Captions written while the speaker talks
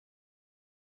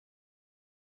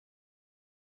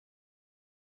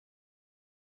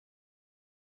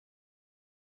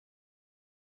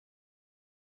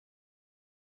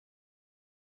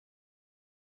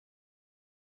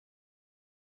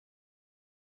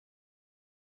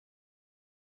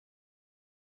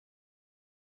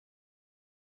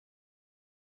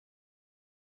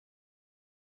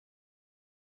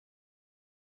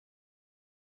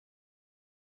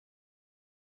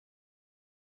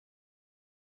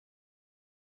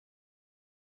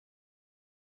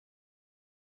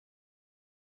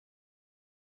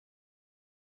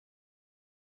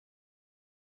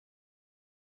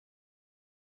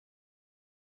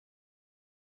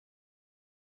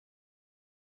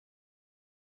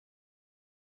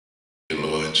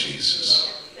Lord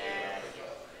Jesus.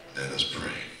 Let us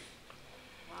pray.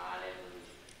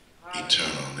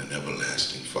 Eternal and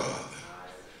everlasting Father,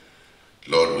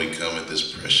 Lord, we come at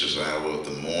this precious hour of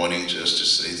the morning just to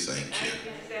say thank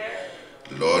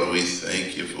you. Lord, we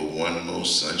thank you for one more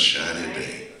sunshiny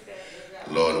day.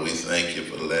 Lord, we thank you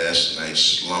for last night's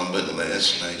slumber and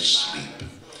last night's sleep.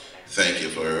 Thank you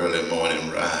for early morning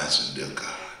rising, dear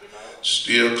God.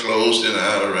 Still closed in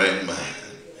our right mind.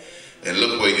 And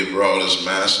look where you brought us,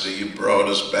 Master. You brought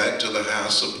us back to the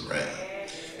house of prayer.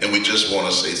 And we just want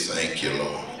to say thank you,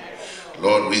 Lord.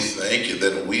 Lord, we thank you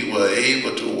that we were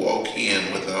able to walk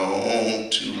in with our own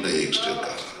two legs, dear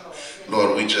God.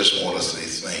 Lord, we just want to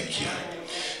say thank you.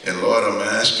 And Lord, I'm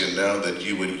asking now that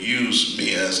you would use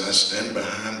me as I stand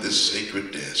behind this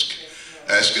sacred desk,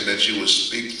 asking that you would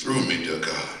speak through me, dear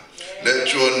God.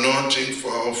 Let your anointing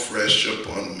fall fresh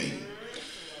upon me.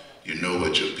 You know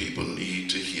what your people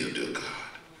need to hear, dear God.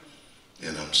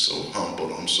 And I'm so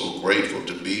humbled, I'm so grateful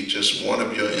to be just one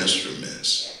of your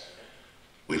instruments.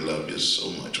 We love you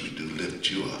so much, we do lift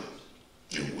you up.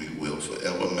 And we will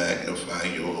forever magnify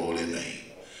your holy name.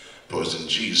 For it's in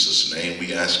Jesus' name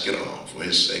we ask it all. For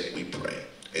his sake we pray.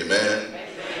 Amen,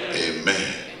 amen,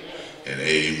 amen, and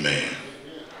amen.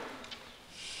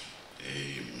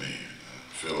 Amen.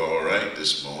 I feel all right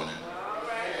this morning.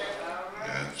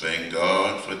 I thank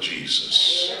God for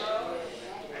Jesus.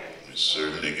 I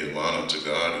certainly give honor to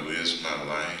God who is my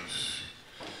life.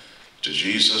 To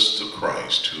Jesus the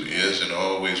Christ, who is and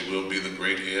always will be the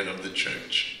great head of the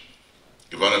church.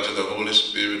 Give honor to the Holy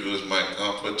Spirit, who is my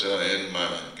comforter and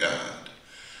my God.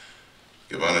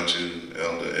 Give honor to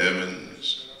Elder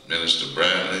Evans, Minister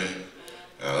Bradley,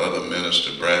 our other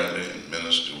Minister Bradley, and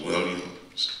Minister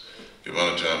Williams. Give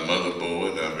honor to our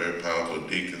motherboard, our very powerful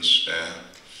deacon staff.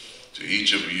 To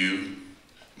each of you,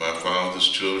 my Father's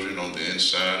children on the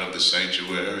inside of the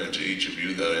sanctuary, and to each of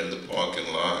you that are in the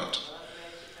parking lot.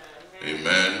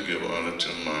 Amen. Give honor to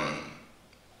my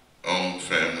own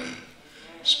family,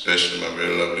 especially my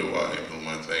very lovely wife, whom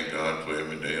I thank God for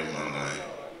every day of my life.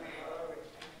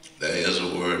 There is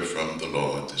a word from the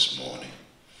Lord this morning.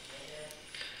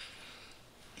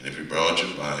 And if you brought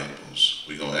your Bibles,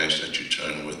 we're going to ask that you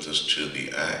turn with us to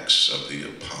the Acts of the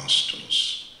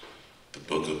Apostles, the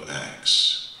book of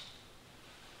Acts.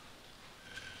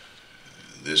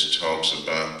 This talks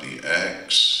about the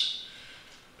Acts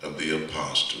of the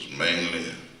apostles, mainly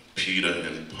Peter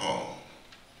and Paul.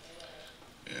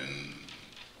 And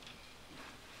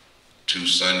 2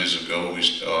 Sundays ago we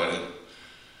started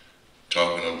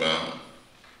talking about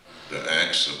the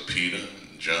Acts of Peter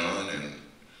and John, and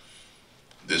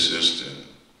this is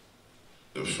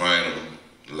the final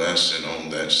lesson on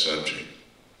that subject.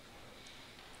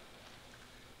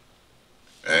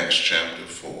 Acts chapter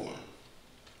 4.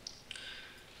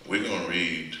 We're going to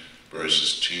read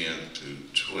verses 10 to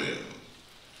 12.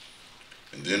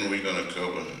 And then we're going to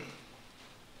cover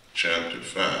chapter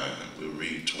 5. We'll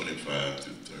read 25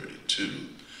 through 32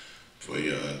 for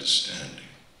your understanding.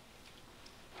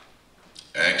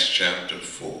 Acts chapter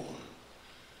 4,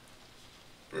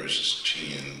 verses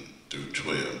 10 through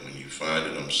 12. When you find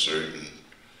it, I'm certain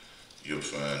you'll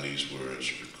find these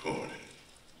words recorded.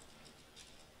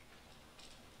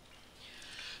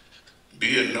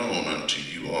 Be it known unto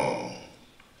you all,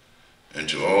 and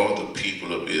to all the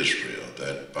people of Israel,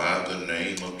 that by the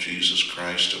name of Jesus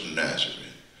Christ of Nazareth,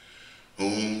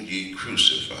 whom ye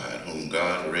crucified, whom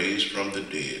God raised from the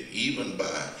dead, even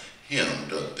by him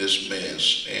doth this man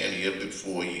stand here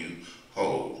before you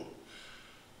whole.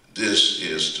 This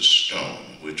is the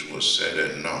stone which was set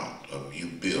at naught of you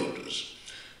builders,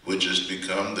 which is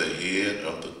become the head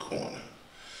of the corner.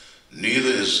 Neither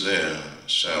is there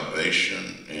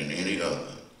salvation in any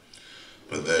other,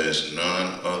 for there is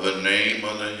none other name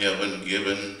under heaven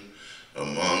given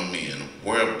among men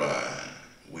whereby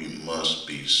we must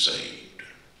be saved.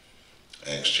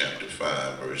 Acts chapter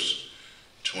 5, verse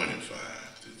 25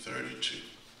 through 32.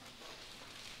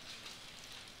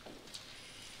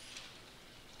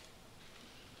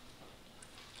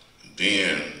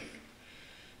 Then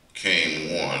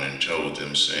came one and told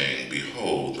them, saying,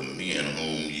 Behold, the men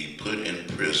whom ye put in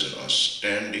prison are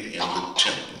standing in the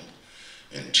temple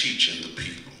and teaching the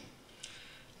people.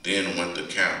 Then went the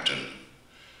captain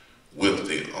with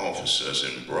the officers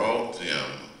and brought them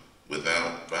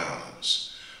without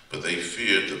violence, for they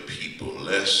feared the people,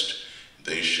 lest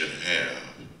they should have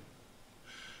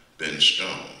been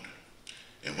stoned.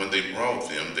 And when they brought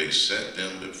them, they set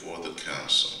them before the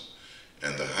council.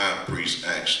 And the high priest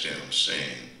asked them,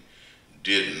 saying,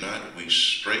 Did not we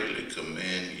straitly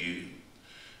command you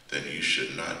that you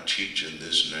should not teach in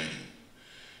this name?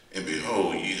 And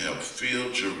behold, ye have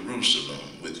filled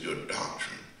Jerusalem with your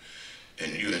doctrine,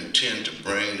 and you intend to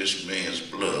bring this man's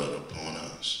blood upon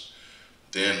us.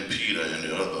 Then Peter and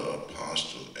the other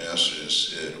apostles answered and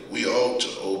said, we ought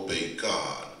to obey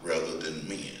God rather than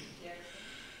men.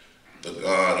 The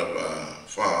God of our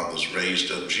fathers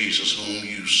raised up Jesus, whom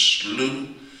you slew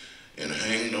and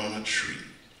hanged on a tree.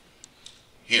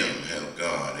 Him hath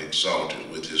God exalted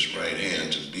with his right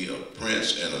hand to be a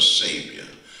prince and a savior,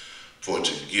 for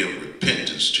to give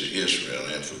repentance to Israel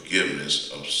and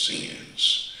forgiveness of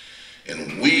sins.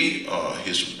 And we are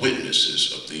his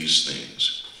witnesses of these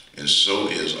things, and so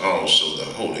is also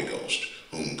the Holy Ghost,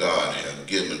 whom God hath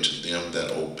given to them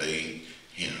that obey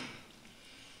him.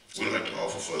 We'd like to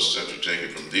offer for a subject taken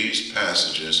from these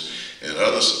passages and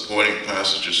other supporting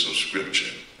passages of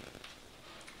Scripture.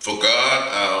 For God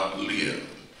I'll live,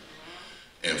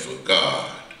 and for God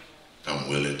I'm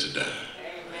willing to die.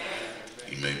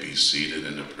 You may be seated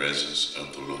in the presence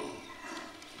of the Lord.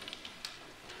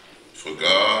 For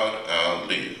God I'll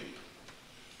live,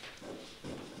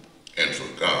 and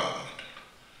for God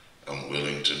I'm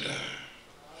willing to die.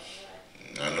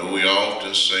 I know we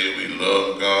often say we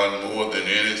love God more than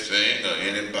anything or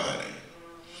anybody.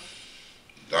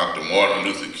 Dr. Martin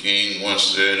Luther King once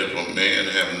said, if a man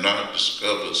have not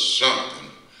discovered something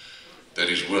that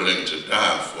he's willing to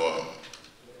die for,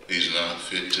 he's not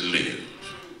fit to live.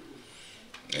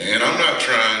 And I'm not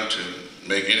trying to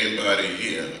make anybody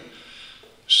here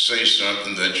say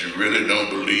something that you really don't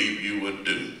believe you would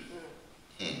do.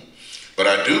 But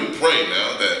I do pray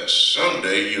now that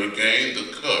someday you'll gain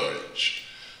the courage,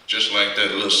 just like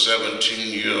that little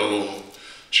 17-year-old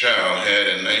child had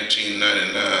in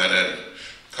 1999 at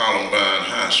Columbine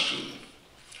High School,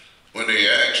 when they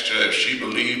asked her if she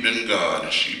believed in God,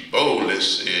 and she boldly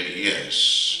said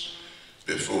yes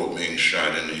before being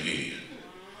shot in the head.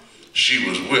 She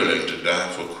was willing to die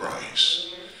for Christ.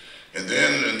 And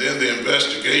then the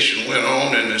investigation went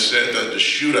on, and it said that the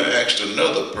shooter asked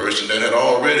another person that had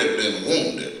already been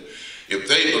wounded if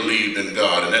they believed in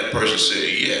God, and that person said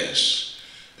yes.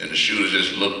 And the shooter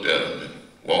just looked at him and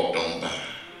walked on by.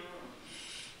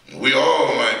 We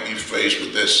all might be faced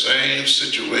with that same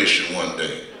situation one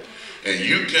day. And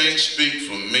you can't speak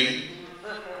for me,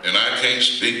 and I can't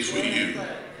speak for you.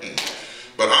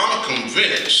 But I'm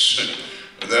convinced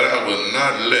that I will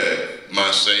not let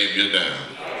my Savior down.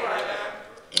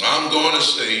 I'm going to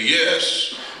say,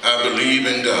 yes, I believe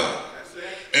in God.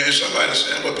 And somebody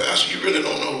saying, well, Pastor, you really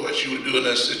don't know what you would do in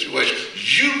that situation.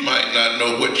 You might not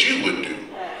know what you would do.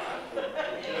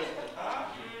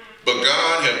 But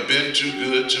God has been too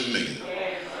good to me.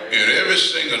 And every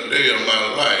single day of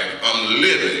my life, I'm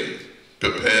living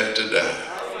prepared to die.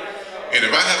 And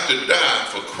if I have to die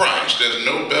for Christ, there's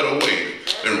no better way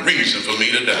than reason for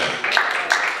me to die.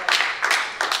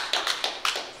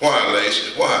 Why,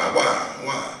 LACEY? Why?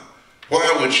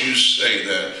 Why would you say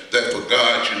that for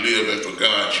God you live and for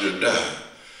God you die?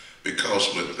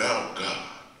 Because without God,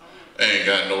 I ain't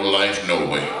got no life, no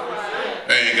way.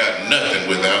 I ain't got nothing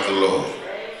without the Lord.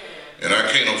 And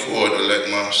I can't afford to let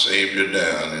my Savior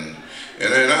down.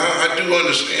 And I do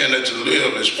understand that to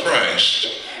live is Christ.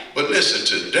 But listen,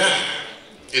 to die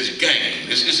is gain.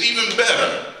 It's even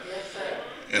better.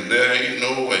 And there ain't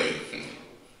no way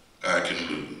I can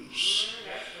lose.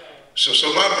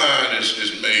 So my mind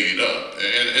is made up.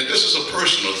 And this is a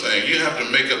personal thing. You have to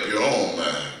make up your own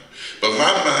mind. But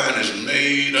my mind is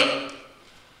made up.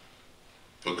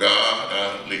 For God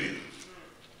I live.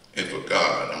 And for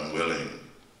God I'm willing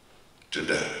to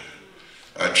die.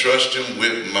 I trust him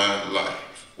with my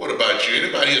life. What about you?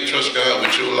 Anybody here trust God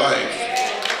with your life?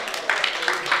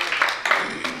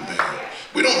 Amen.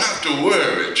 We don't have to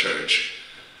worry, church,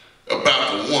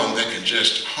 about the one that can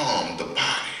just harm the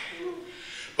body.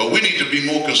 But we need to be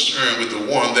more concerned with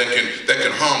the one that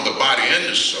can harm the body and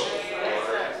the soul.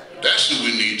 That's who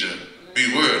we need to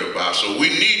be worried about. So we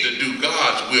need to do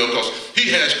God's will because he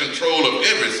has control of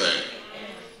everything,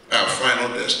 our final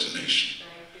destination.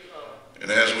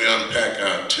 And as we unpack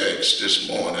our text this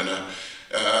morning,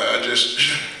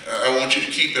 I want you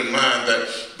to keep in mind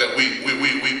that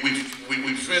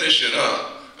we finishing up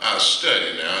our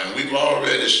study now, and we've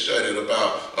already studied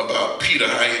about Peter,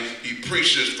 how he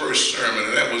preached his first sermon,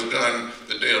 and that was done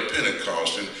the day of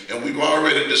Pentecost, and we've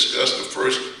already discussed the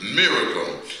first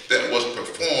miracle that was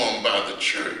performed by the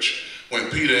church when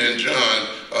Peter and John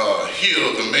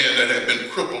healed the man that had been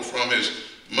crippled from his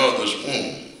mother's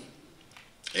womb.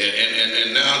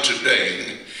 And now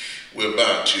today, we're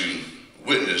about to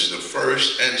witness the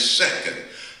first and second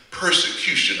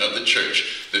persecution of the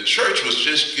church. The church was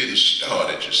just getting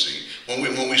started, you see.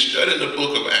 When we studied the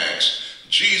book of Acts,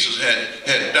 Jesus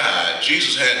had died.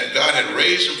 God had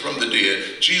raised him from the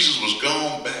dead. Jesus was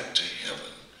gone back to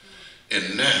heaven.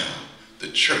 And now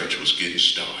the church was getting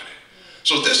started.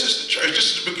 So this is the church.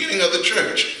 This is the beginning of the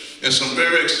church. And some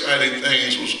very exciting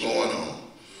things was going on.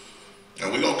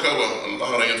 And we're going to cover a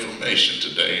lot of information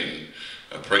today. And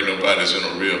I pray nobody's in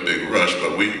a real big rush,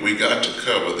 but we got to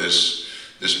cover this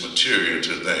material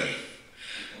today.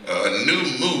 A new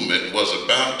movement was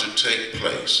about to take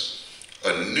place.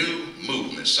 A new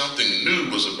movement, something new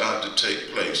was about to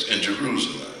take place in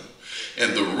Jerusalem.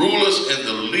 And the rulers and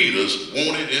the leaders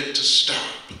wanted it to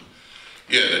stop.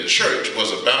 Yeah, the church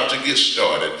was about to get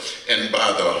started, and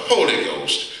by the Holy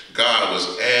Ghost, God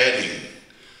was adding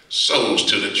souls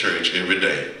to the church every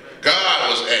day. God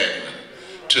was adding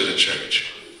to the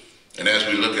church. And as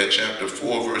we look at chapter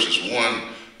 4, verses 1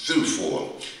 through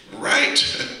 4, right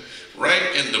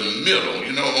in the middle,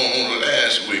 you know, on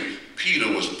last week, Peter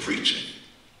was preaching.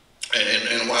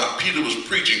 And while Peter was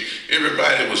preaching,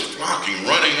 everybody was flocking,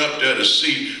 running up there to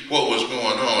see what was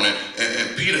going on.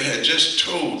 And Peter had just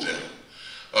told them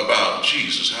about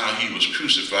Jesus, how he was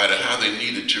crucified and how they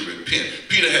needed to repent.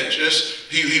 Peter had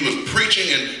just, he was preaching,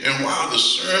 and while the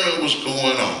sermon was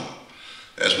going on,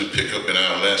 as we pick up in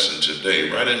our lesson today,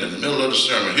 right in the middle of the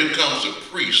sermon, here comes the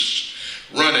priest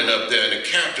running up there, and the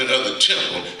captain of the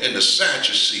temple and the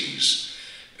Sadducees,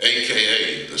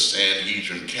 aka the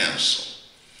Sanhedrin Council.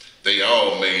 They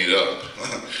all made up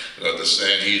the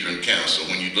Sanhedrin Council.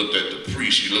 When you looked at the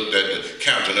priest, you looked at the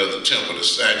captain of the temple, the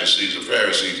Sadducees, the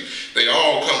Pharisees. They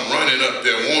all come running up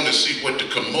there, wanting to see what the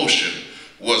commotion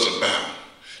was about.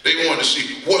 They wanted to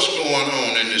see what's going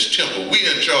on in this temple. We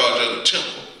in charge of the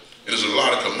temple. And there's a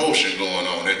lot of commotion going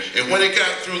on. And when they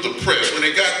got through the press, when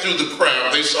they got through the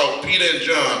crowd, they saw Peter and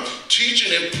John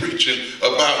teaching and preaching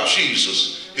about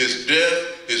Jesus, his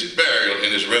death, his burial,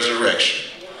 and his resurrection.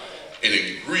 And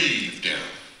it grieved them.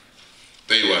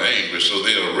 They were angry, so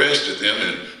they arrested them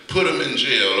and put them in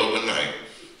jail overnight.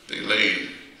 They laid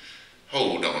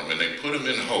hold on them, and they put them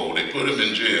in hold. They put them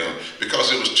in jail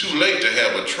because it was too late to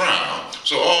have a trial.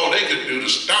 So all they could do to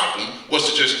stop them was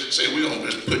to just say, we're going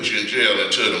to just put you in jail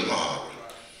until tomorrow.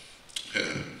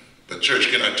 But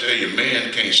church, can I tell you,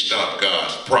 man can't stop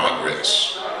God's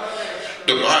progress.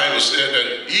 The Bible said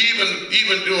that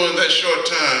even during that short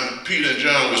time Peter and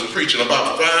John was preaching,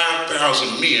 about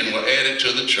 5,000 men were added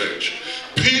to the church.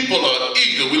 People are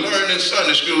eager. We learned in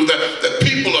Sunday school that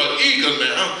people are eager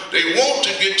now. They want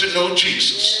to get to know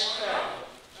Jesus.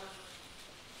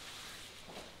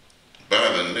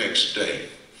 By the next day,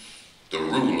 the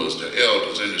rulers, the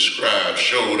elders, and the scribes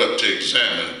showed up to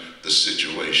examine the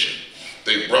situation.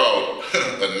 They brought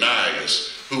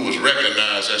Ananias, who was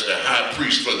recognized as the high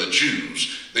priest for the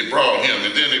Jews. They brought him,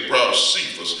 and then they brought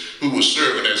Cephas, who was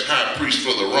serving as high priest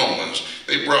for the Romans.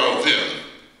 They brought them,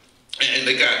 and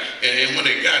when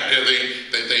they got there,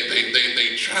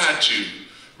 they tried to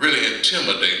really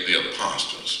intimidate the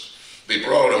apostles. They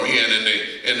brought them in,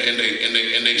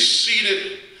 and they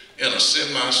seated in a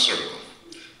semicircle.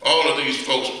 All of these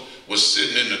folks were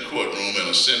sitting in the courtroom in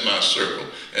a semicircle,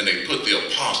 and they put the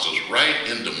apostles right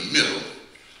in the middle.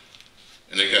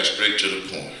 And they got straight to the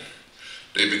point.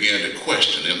 They began to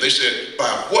question them. They said, by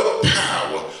what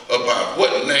power or by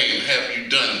what name have you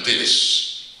done this?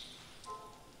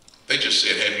 They just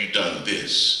said, have you done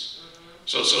this?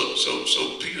 So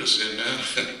Peter said,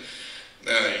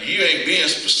 now you ain't being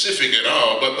specific at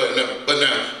all, but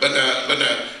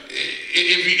now,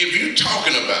 if you're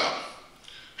talking about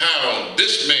how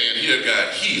this man here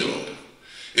got healed,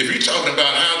 if you're talking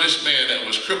about how this man that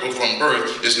was crippled from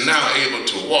birth is now able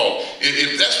to walk,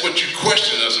 if that's what you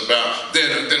question us about,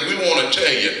 then we want to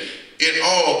tell you, it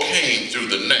all came through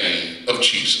the name of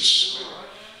Jesus.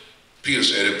 Peter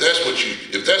said, if that's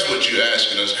what you're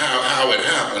asking us, how it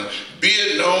happened, be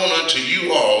it known unto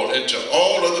you all and to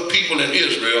all of the people in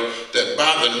Israel that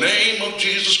by the name of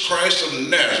Jesus Christ of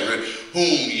Nazareth,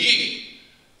 whom ye,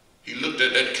 he looked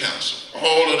at that council,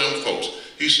 all of them folks,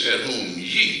 he said, whom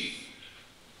ye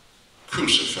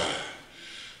crucified,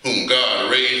 whom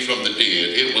God raised from the dead.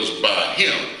 It was by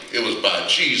him, it was by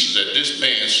Jesus that this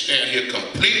man stand here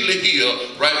completely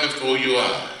healed right before your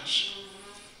eyes.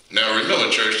 Now remember,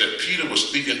 church, that Peter was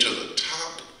speaking to the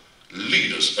top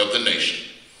leaders of the nation.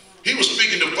 He was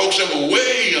speaking to folks that were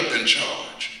way up in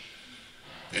charge.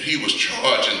 And he was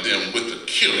charging them with the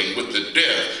killing, with the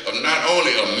death of not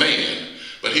only a man,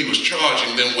 but he was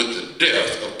charging them with the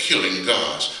death of killing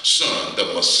God's son,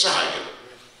 the Messiah.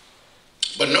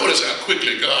 But notice how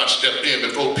quickly God stepped in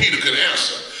before Peter could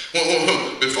answer.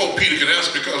 Before Peter could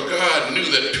answer, because God knew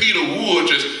that Peter would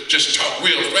just talk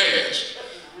real fast.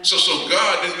 So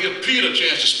God didn't give Peter a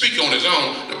chance to speak on his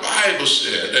own. The Bible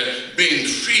said that being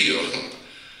filled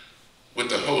with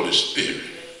the Holy Spirit,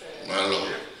 my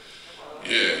Lord,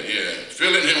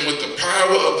 Filling him with the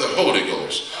power of the Holy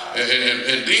Ghost. And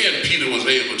then Peter was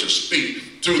able to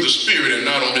speak through the Spirit and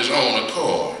not on his own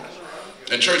accord.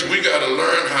 And church, we got to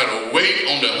learn how to wait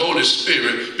on the Holy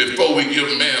Spirit before we give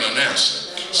man an answer.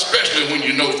 Especially when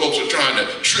you know folks are trying to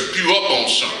trip you up on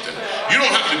something. You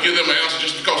don't have to give them an answer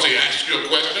just because they ask you a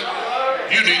question.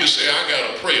 You need to say, I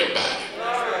got to pray about it.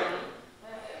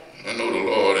 I know the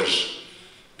Lord is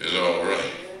all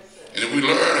right. And if we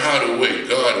learn how to wait,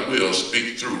 God will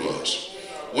speak through us.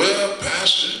 Well,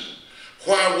 Pastor,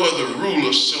 why were the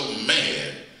rulers so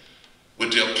mad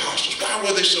with the apostles? Why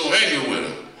were they so angry with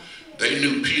them? They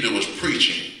knew Peter was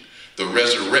preaching the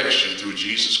resurrection through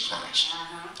Jesus Christ.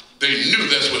 They knew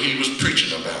that's what he was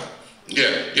preaching about.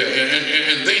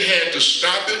 And they had to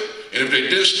stop it. And if they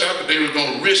did stop it, they were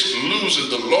going to risk losing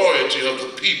the loyalty of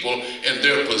the people and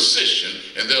their position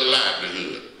and their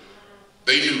livelihood.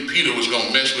 They knew Peter was going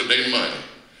to mess with their money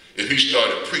if he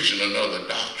started preaching another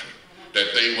doctrine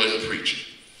that they wasn't preaching.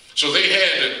 So they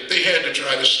had to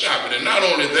try to stop it. And not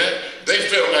only that, they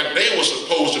felt like they were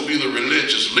supposed to be the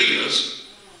religious leaders.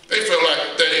 They felt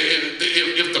like that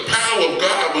if the power of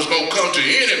God was going to come to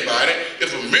anybody,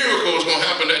 if a miracle was going to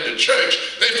happen at the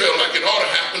church, they felt like it ought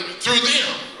to happen through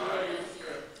them.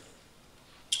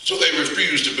 So they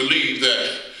refused to believe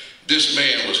that this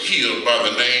man was healed by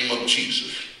the name of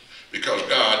Jesus because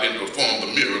God didn't perform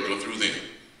the miracle through them.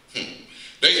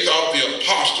 They thought the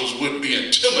apostles would be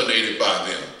intimidated by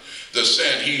them, the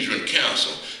Sanhedrin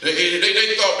council.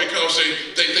 They thought because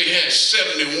they had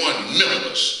 71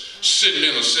 members sitting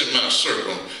in a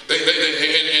semicircle, and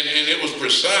it was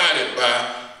presided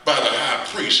by the high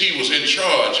priest. He was in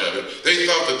charge of it. They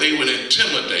thought that they would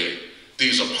intimidate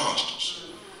these apostles.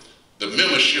 The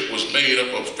membership was made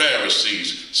up of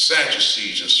Pharisees,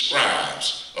 Sadducees, and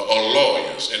scribes, or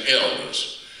lawyers and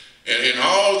elders. And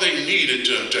all they needed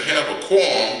to have a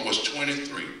quorum was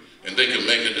 23, and they could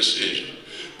make a decision.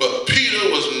 But Peter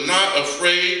was not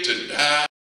afraid to die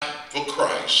for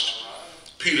Christ.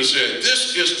 Peter said,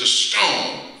 this is the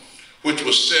stone which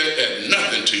was set at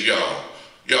nothing to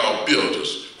y'all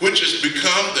builders, which has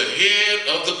become the head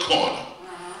of the corner.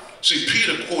 See,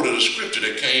 Peter quoted a scripture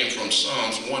that came from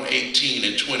Psalms 118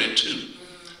 and 22.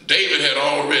 David had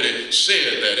already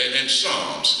said that in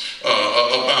Psalms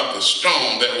about the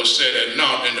stone that was set at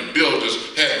naught and the builders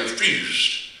had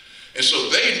refused. And so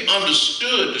they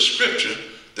understood the scripture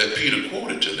that Peter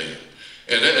quoted to them.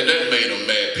 And that made them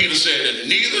mad. Peter said, and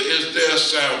neither is there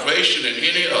salvation in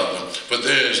any other, for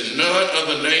there is none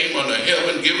other name under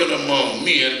heaven given among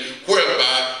men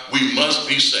whereby we must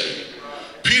be saved.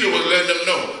 Peter was letting them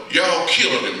know, y'all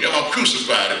killed him, y'all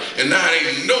crucified him, and now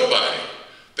ain't nobody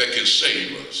that can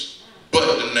save us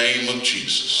but the name of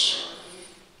Jesus.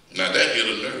 Now that hit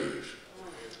a nerve.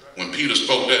 When Peter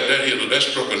spoke that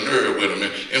struck a nerve with him.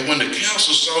 And when the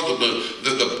council saw the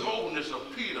boldness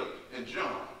of Peter and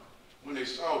John, when they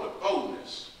saw the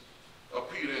boldness of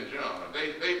Peter and John,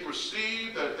 they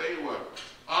perceived that they were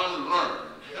unlearned.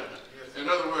 In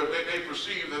other words, they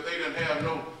perceived that they didn't have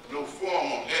no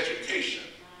formal education.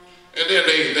 And then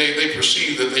they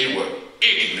perceived that they were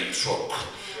ignorant folk.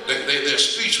 Their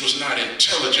speech was not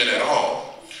intelligent at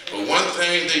all. But one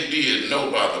thing they did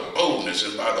know by the boldness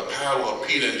and by the power of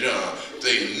Peter and John,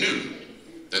 they knew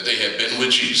that they had been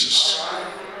with Jesus.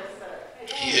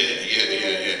 You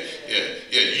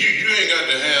ain't got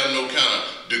to have no kind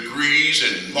of degrees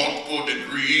and multiple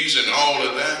degrees and all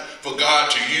of that for God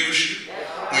to use you.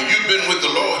 When you've been with the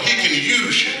Lord, he can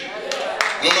use you.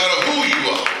 No matter who you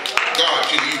are, God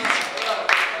can use you.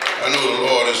 I know the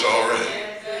Lord is all right.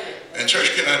 And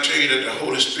church, can I tell you that the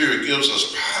Holy Spirit gives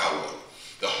us power?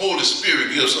 The Holy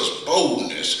Spirit gives us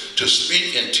boldness to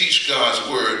speak and teach God's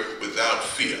word without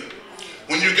fear.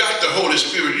 When you got the Holy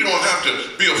Spirit, you don't have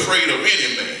to be afraid of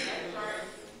any man.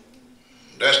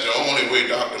 That's the only way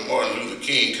Dr. Martin Luther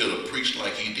King could have preached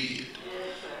like he did.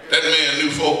 That man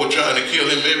knew folk were trying to kill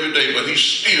him every day, but he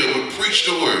still would preach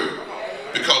the word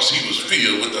because he was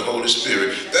filled with the Holy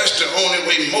Spirit. That's the only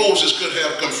way Moses could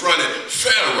have confronted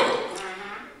Pharaoh.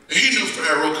 He knew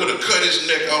Pharaoh could have cut his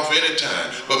neck off any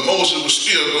time, but Moses would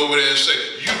still go over there and say,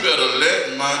 you better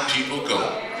let my people go.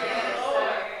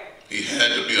 He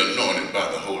had to be anointed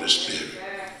by the Holy Spirit.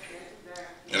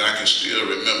 And I can still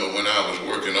remember when I was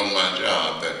working on my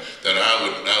job that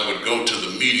I would go to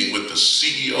the meeting with the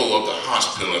CEO of the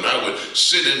hospital, and I would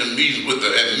sit in the meeting with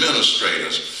the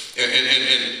administrators.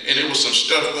 And there was some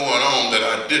stuff going on that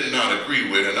I did not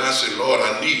agree with. And I said, Lord,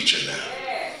 I need you now.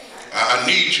 I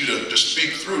need you to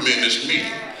speak through me in this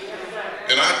meeting.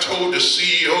 And I told the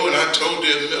CEO and I told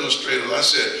the administrators, I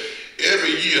said,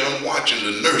 every year I'm watching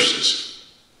the nurses.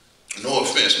 No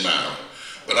offense, Myra.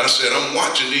 But I said, I'm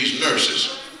watching these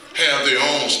nurses have their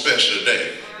own special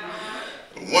day.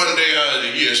 One day out of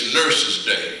the year is Nurses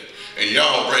Day, and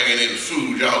y'all bringing in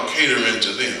food, y'all catering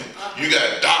to them. You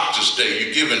got Doctors Day,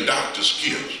 you're giving doctors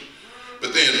gifts.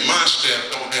 But then my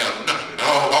staff don't have nothing.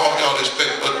 All y'all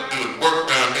expect us to do is work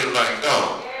around here like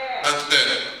dogs. I said,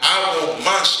 I want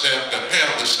my staff to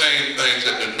have the same things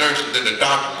that the nurses and the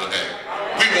doctors will have.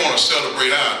 We want to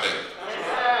celebrate our day.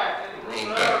 Room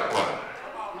that quiet.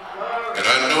 And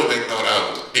I know they thought I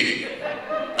was dead.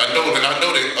 I know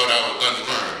they thought I was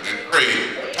unlearned and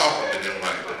crazy, talking to them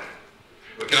like that.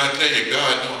 But can I tell you,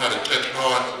 God knows how to touch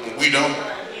hearts when we don't?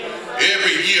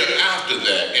 Every year after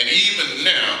that, and even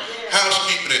now,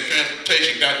 housekeeping and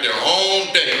transportation got their own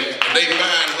day, and they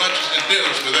buying lunches and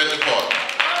dinners for that department.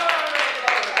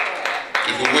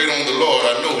 If we wait on the Lord,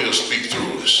 I know he'll speak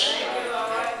through us.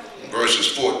 Verses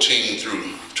 14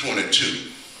 through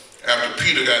 22. After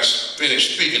Peter got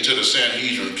finished speaking to the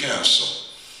Sanhedrin council,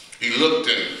 he looked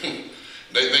and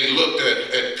they looked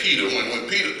at Peter. When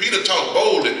Peter talked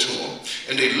boldly to them,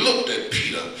 and they looked at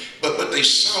Peter, but they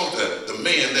saw the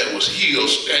man that was healed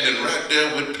standing right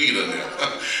there with Peter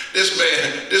now. This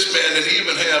man didn't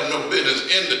even have no business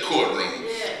in the courtroom,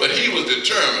 but he was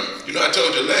determined. You know, I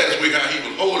told you last week how he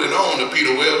was holding on to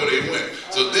Peter wherever they went.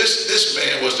 So this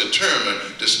man was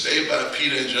determined to stay by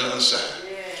Peter and John's side.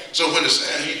 So when the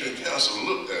Sanhedrin council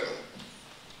looked at him,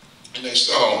 and they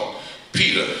saw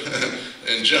Peter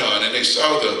and John, and they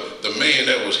saw the man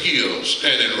that was healed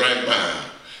standing right by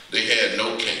him, they had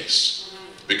no case,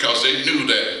 because they knew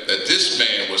that this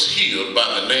man was healed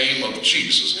by the name of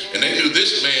Jesus, and they knew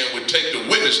this man would take the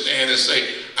witness stand and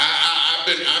say,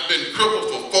 I've been crippled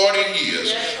for 40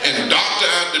 years, and doctor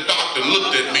after doctor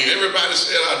looked at me. Everybody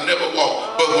said I'd never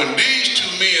walk, but when these two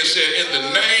men said, in the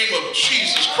name of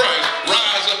Jesus Christ,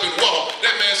 rise up and walk,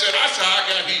 that man said, that's how I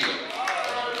got healed.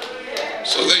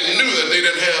 So they knew that they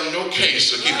didn't have no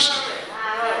case against him.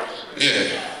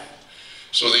 Yeah.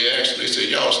 So they said,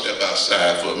 y'all step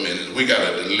outside for a minute. We got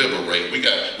to deliberate. We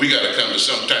got to come to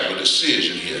some type of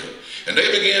decision here. And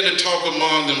they began to talk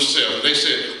among themselves. They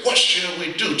said, what shall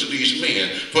we do to these men?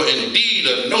 For indeed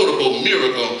a notable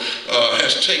miracle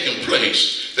has taken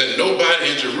place that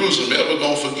nobody in Jerusalem ever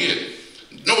going to forget.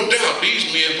 No doubt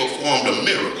these men performed a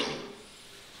miracle.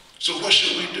 So what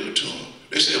should we do to them?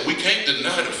 They said, we can't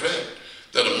deny the fact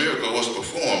that a miracle was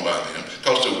performed by them,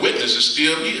 because the witness is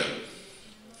still here.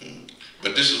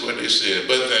 But this is what they said.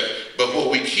 But what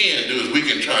we can do is we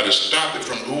can try to stop it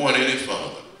from going any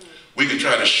further. We can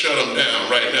try to shut them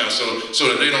down right now so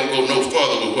that they don't go no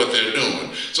further with what they're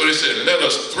doing. So they said, let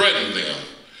us threaten them,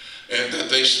 and that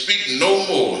they speak no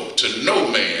more to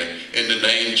no man in the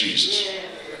name of Jesus.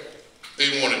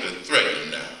 They wanted to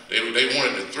threaten them now. They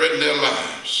wanted to threaten their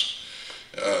lives.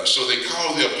 So they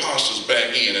called the apostles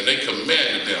back in, and they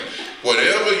commanded them,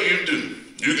 whatever you do,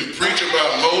 you can preach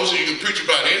about Moses, you can preach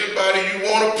about anybody you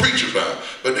want to preach about.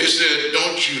 But they said,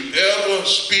 don't you ever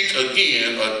speak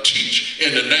again or teach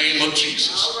in the name of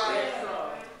Jesus.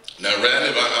 Now,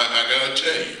 Ratliff, I got to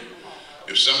tell you,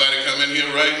 if somebody come in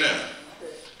here right now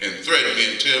and threaten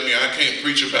me and tell me I can't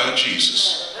preach about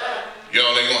Jesus,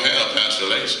 y'all ain't going to have Pastor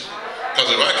LACEY. Because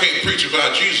if I can't preach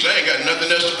about Jesus, I ain't got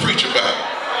nothing else to preach about.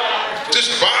 This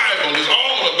Bible is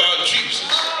all about Jesus.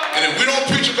 And if we don't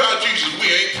preach about Jesus, we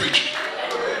ain't preaching.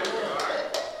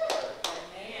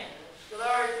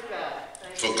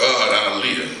 For God I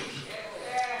live,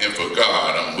 and for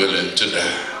God I'm willing to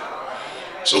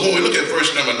die. So when we look at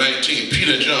verse number 19,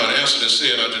 Peter and John answered and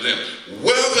said unto them,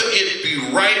 whether it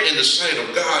be right in the sight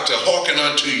of God to hearken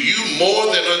unto you more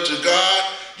than unto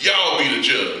God, y'all be the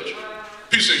judge.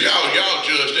 Peter said, y'all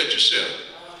judge that yourself.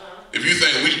 If you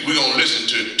think we're going to listen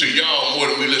to y'all more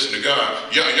than we listen to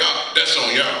God, y'all, that's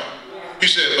on y'all. He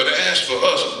said, but as for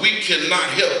us, we cannot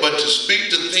help but to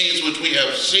speak the things which we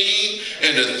have seen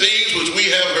and the things which we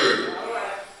have heard.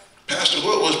 Pastor,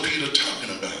 what was Peter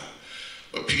talking about?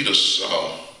 But Peter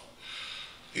saw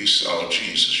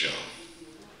Jesus, y'all.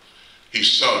 He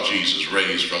saw Jesus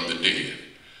raised from the dead.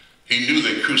 He knew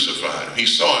they crucified him. He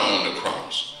saw him on the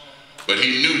cross. But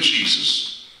he knew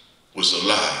Jesus was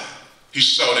alive. He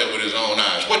saw that with his own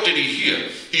eyes. What did he hear?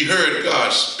 He heard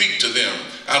God speak to them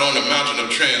out on the mountain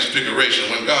of transfiguration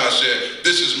when God said,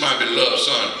 this is my beloved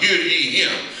son, hear ye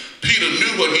him. Peter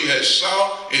knew what he had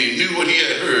saw, and he knew what he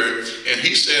had heard, and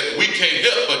he said, we can't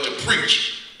help but to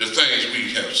preach the things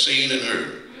we have seen and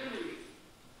heard.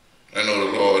 I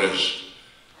know the Lord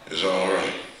is all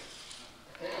right.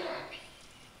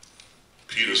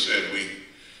 Peter said,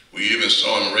 we even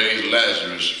saw him raise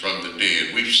Lazarus from the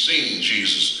dead. We've seen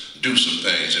Jesus do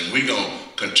some things, and we're going to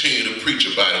continue to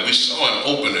preach about it. We saw him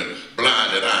opening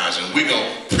blinded eyes, and we're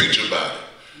going to preach about it.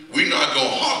 We're not going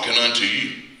to hearken unto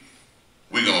you.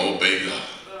 We're going to obey God.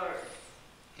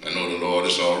 I know the Lord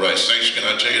is all right. Saints, can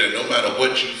I tell you that no matter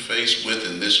what you face with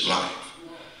in this life,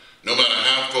 no matter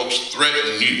how folks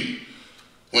threaten you,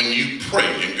 when you pray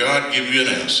and God give you an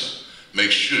answer,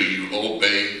 make sure you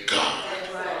obey God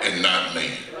and not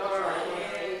man.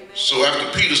 So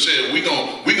after Peter said, we're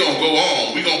gonna go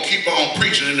on, we're going to keep on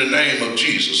preaching in the name of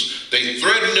Jesus, they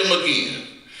threatened him again,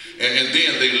 and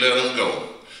then they let him go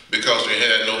because they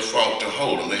had no fault to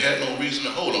hold him. They had no reason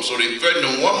to hold him. So they threatened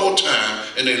him one more time,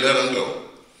 and they let him go.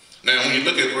 Now, when you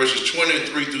look at verses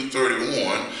 23 through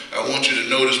 31, I want you to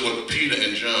notice what Peter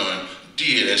and John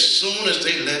did as soon as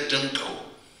they let them go.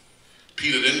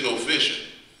 Peter didn't go fishing.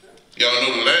 Y'all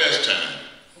know the last time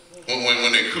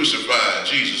when they crucified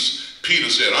Jesus, Peter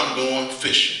said, I'm going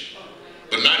fishing.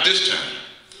 But not this time.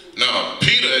 No,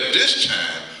 Peter at this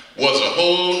time was a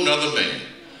whole nother man.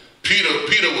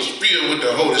 Peter was filled with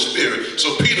the Holy Spirit,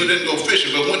 so Peter didn't go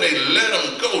fishing. But when they let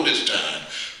him go this time,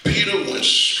 Peter went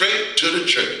straight to the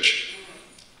church,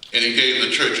 and he gave the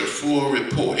church a full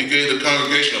report. He gave the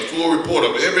congregation a full report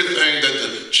of everything that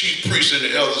the chief priests and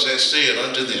the elders had said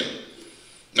unto them.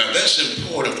 Now that's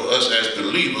important for us as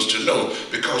believers to know,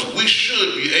 because we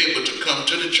should be able to come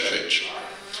to the church.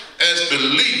 As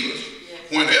believers,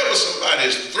 whenever somebody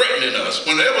is threatening us,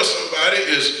 whenever somebody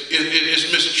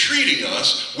is mistreating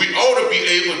us, we ought to be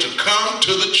able to come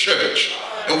to the church.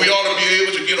 And we ought to be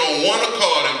able to get on one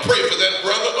accord and pray for that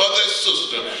brother or that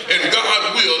sister. And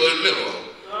God will deliver.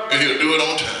 And he'll do it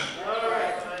on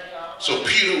time. So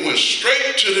Peter went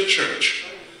straight to the church.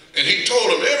 And he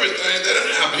told them everything that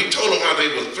had happened. He told them how they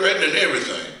were threatening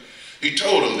everything. He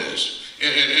told them this.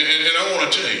 And I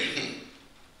want to tell you,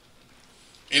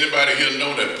 anybody here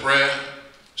know that prayer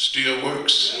still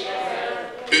works?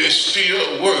 It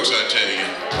still works, I tell you.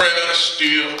 Prayer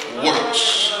still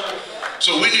works.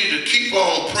 So we need to keep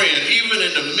on praying. Even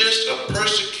in the midst of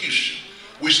persecution,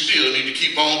 we still need to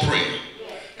keep on praying.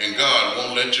 And God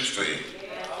won't let you fail.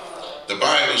 The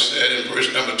Bible said in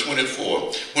verse number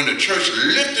 24, when the church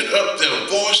lifted up their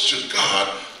voice to God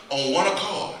on one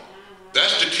accord.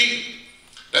 That's the key.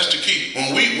 That's the key.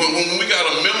 When we got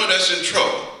a member that's in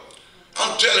trouble,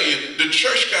 I'm telling you, the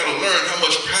church got to learn how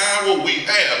much power we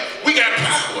have. We got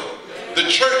power. The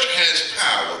church has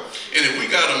power. And if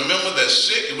we got a member that's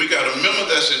sick, and we got a member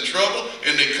that's in trouble,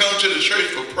 and they come to the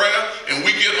church for prayer, and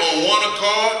we get on one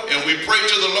accord, and we pray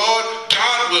to the Lord,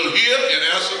 God will hear and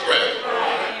answer prayer.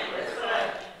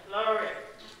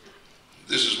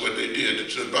 This is what they did.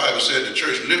 The Bible said the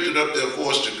church lifted up their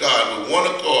voice to God with one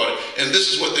accord, and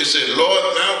this is what they said, Lord,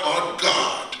 thou art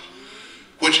God,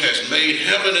 which has made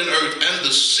heaven and earth and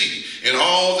the sea and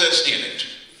all that's in it.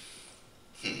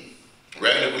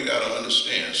 Rather, we got to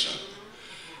understand something.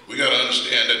 We got to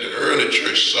understand that the early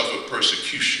church suffered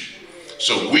persecution.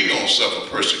 So we're going to suffer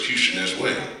persecution as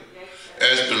well.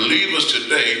 As believers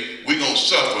today, we're going to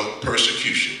suffer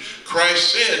persecution.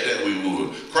 Christ said that we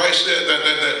would. Christ said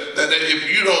that if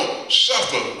you don't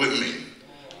suffer with me,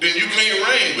 then you can't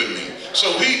reign with me.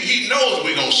 So he knows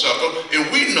we're going to suffer,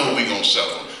 and we know we're going to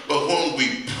suffer. But when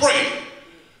we pray,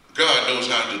 God knows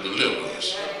how to deliver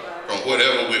us from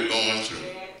whatever we're going through.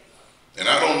 And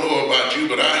I don't know about you,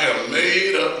 but I have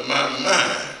made up my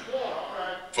mind.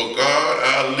 For God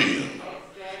I'll live,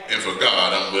 and for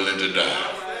God I'm willing to die.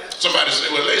 Somebody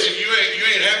say, well, Lacey, you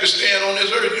ain't happy staying on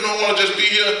this earth. You don't want to just be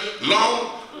here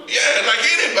long? Yeah, like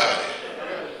anybody.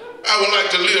 I would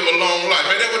like to live a long life.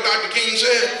 Ain't that what Dr. King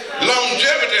said?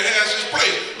 Longevity has its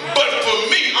place. But for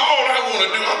me, all I want to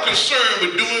do, I'm concerned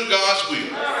with doing God's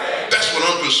will. That's what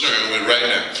I'm concerned with right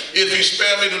now. If he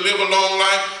spared me to live a long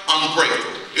life, I'm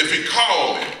grateful. If he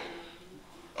called me,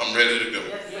 I'm ready to go.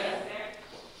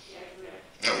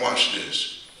 Now watch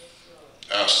this.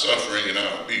 Our suffering and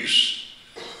our abuse,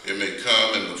 it may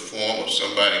come in the form of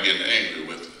somebody getting angry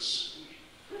with us.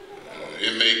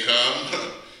 It may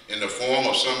come in the form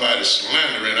of somebody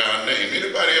slandering our name.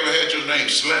 Anybody ever had your name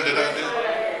slandered out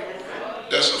there?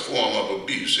 That's a form of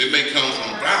abuse. It may come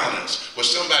from violence, where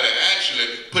somebody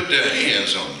actually put their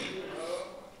hands on you.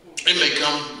 It may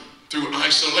come through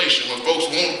isolation, when folks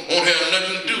won't have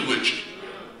nothing to do with you.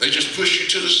 They just push you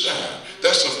to the side.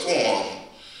 That's a form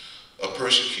of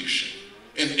persecution.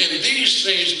 And these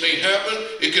things may happen.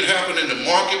 It could happen in the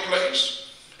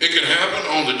marketplace. It could happen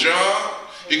on the job.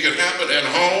 It could happen at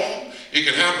home. It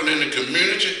can happen in the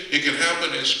community. It can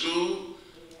happen in school.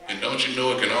 And don't you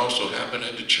know it can also happen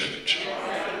at the church?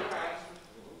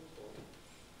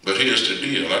 But here's the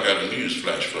deal. I got a news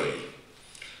flash for you.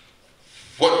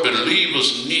 What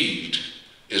believers need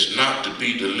is not to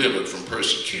be delivered from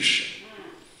persecution.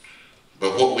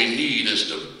 But what we need is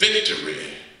the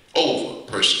victory over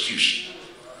persecution.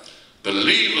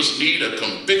 Believers need a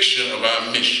conviction of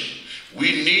our mission.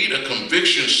 We need a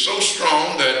conviction so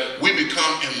strong that we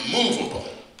become immovable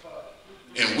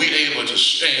and we're able to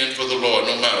stand for the Lord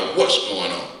no matter what's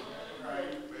going on.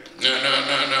 Now,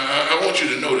 I want you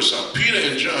to notice something. Peter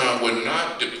and John were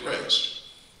not depressed.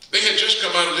 They had just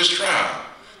come out of this trial.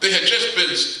 They had just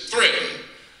been threatened,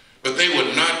 but they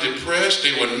were not depressed,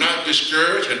 they were not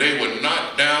discouraged, and they were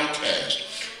not downcast.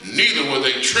 Neither were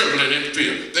they trembling in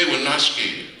fear. They were not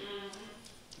scared.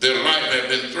 Their life had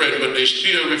been threatened, but they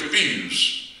still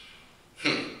refused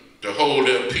to hold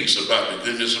their peace about the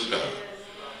goodness of God.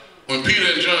 When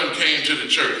Peter and John came to the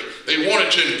church, they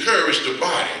wanted to encourage the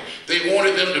body. They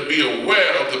wanted them to be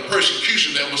aware of the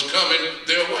persecution that was coming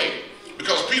their way.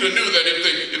 Because Peter knew that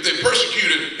if they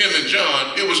persecuted him and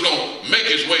John, it was going to make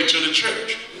its way to the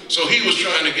church. So he was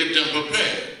trying to get them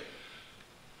prepared.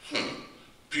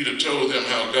 Peter told them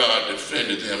how God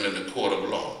defended them in the court of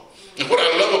law. And what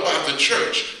I love about the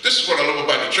church, this is what I love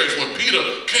about the church. When Peter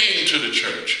came to the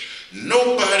church,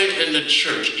 nobody in the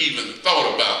church even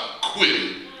thought about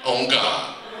quitting on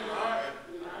God.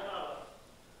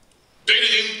 They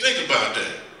didn't even think about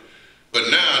that. But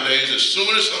nowadays, as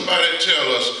soon as somebody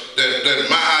tells us that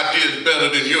my idea is better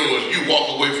than yours, you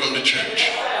walk away from the church.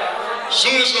 As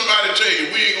soon as somebody tells you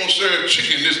we ain't going to serve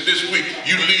chicken this week,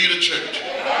 you leave the church.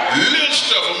 Little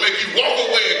stuff will make you walk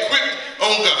away and quit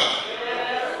on God.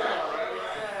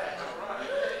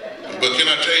 But can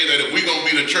I tell you that if we're going to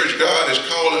be the church God is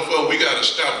calling for, we got to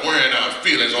stop wearing our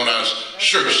feelings on our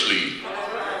shirt sleeve.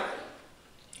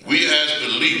 We as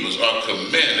believers are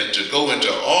commanded to go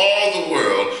into all the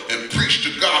world and preach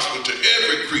the gospel to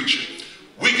every creature.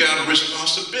 We got a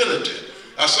responsibility.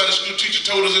 Our Sunday school teacher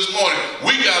told us this morning,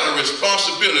 we got a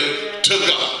responsibility to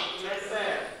God.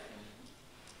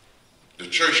 The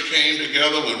church came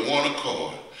together with one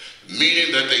accord,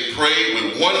 meaning that they prayed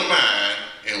with one mind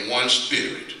and one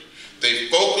spirit. They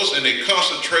focused and they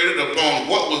concentrated upon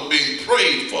what was being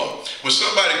prayed for. When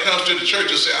somebody comes to the church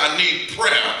and says, I need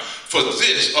prayer for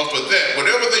this or for that,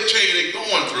 whatever they tell you they're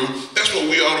going through, that's what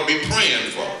we ought to be praying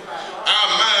for. Our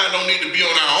mind don't need to be on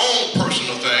our own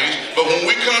personal things, but when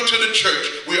we come to the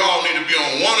church, we all need to be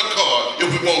on one accord if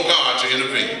we want God to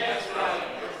intervene.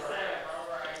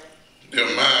 Their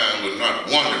mind was not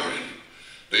wandering.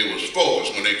 They was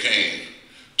focused when they came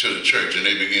to the church and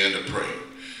they began to pray.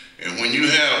 And when you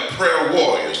have prayer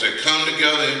warriors that come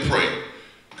together and pray,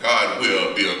 God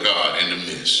will be a God in the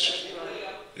midst.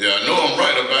 Yeah, I know I'm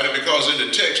right about it because in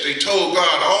the text they told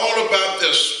God all about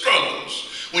their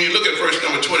struggles. When you look at verse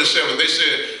number 27, they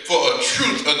said, for a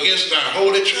truth against thy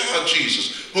holy child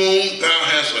Jesus, whom thou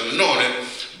hast anointed,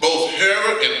 both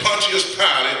Herod and Pontius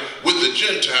Pilate with the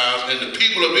Gentiles and the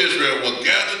people of Israel were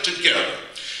gathered together.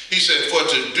 He said, for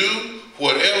to do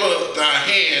whatever thy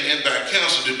hand and thy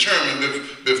counsel determined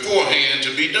beforehand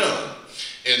to be done.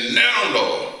 And now,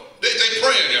 Lord, they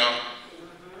praying, y'all.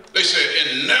 They said,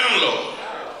 and now, Lord,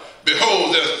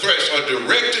 behold, their threats are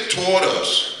directed toward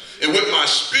us. And with my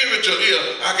spiritual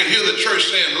ear, I can hear the church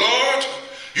saying, Lord,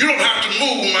 you don't have to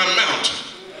move my mountain,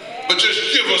 but just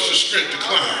give us the strength to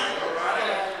climb.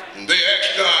 And they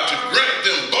asked God to grant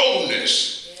them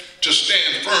boldness to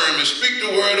stand firm and speak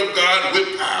the word of God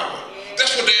with power.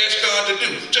 That's what they asked God to do.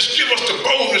 Just give us the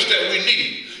boldness that we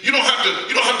need. You don't have to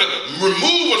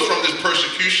remove us from this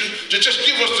persecution. Just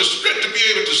give us the strength to be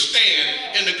able to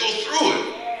stand and to go through it.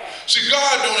 See,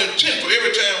 God don't intend for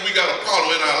every time we got a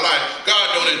problem in our life, God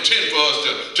don't intend for us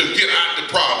to get out the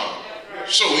problem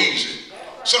so easy.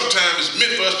 Sometimes it's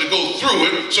meant for us to go through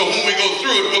it, so when we go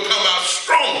through it, we'll come out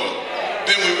stronger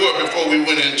than we were before we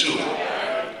went into it.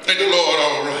 Ain't the Lord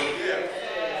all right?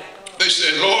 They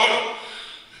said, Lord,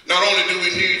 not only do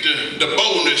we need the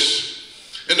boldness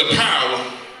and the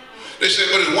power, they said,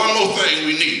 but there's one more thing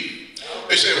we need.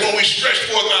 They said, when we stretch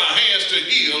forth our hands to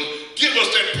heal, give us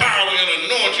that power and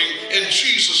anointing in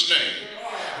Jesus' name.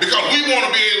 Because we want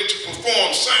to be able to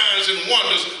perform signs and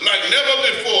wonders like never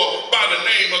before by the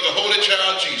name of the Holy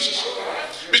Child Jesus.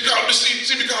 Because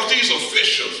these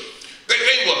officials, they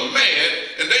were mad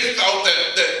and they thought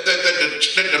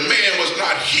that the man was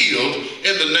not healed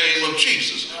in the name of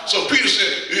Jesus. So Peter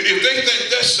said, if they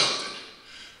think that's something,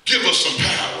 give us some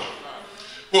power.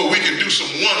 Well, we can do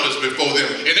some wonders before them.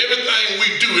 And everything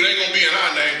we do, it ain't going to be in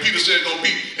our name. Peter said it's going to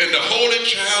be in the Holy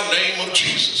Child name of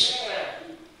Jesus.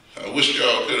 I wish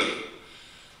y'all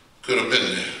could have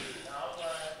been there.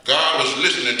 God was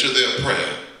listening to their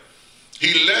prayer.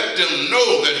 He let them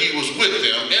know that he was with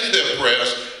them in their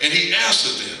prayers, and he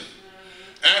answered them.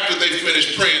 After they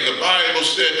finished praying, the Bible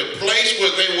said the place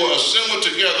where they were assembled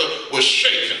together was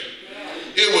shaken.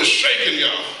 It was shaken,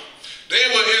 y'all. They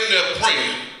were in there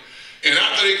praying. And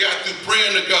after they got through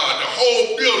praying to God, the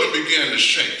whole building began to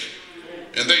shake.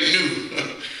 And they knew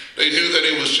that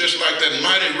it was just like that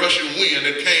mighty rushing wind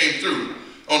that came through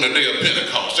on the day of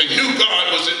Pentecost. They knew God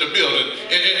was in the building.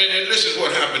 And listen to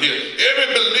what happened here.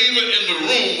 Every believer in the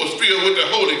room was filled with the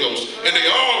Holy Ghost. And they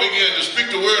all began to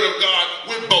speak the word of God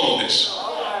with boldness.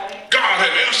 God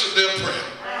had answered their prayer.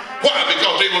 Why?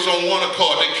 Because they was on one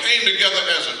accord. They came together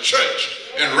as a church.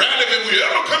 And Ratliff, if we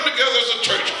ever come together as a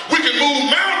church, we can move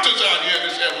mountains out here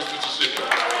in this Evans, Mississippi.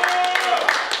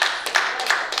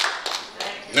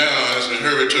 Now, as we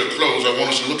hurry to a close, I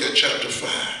want us to look at chapter 5.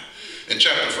 In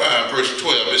chapter 5, verse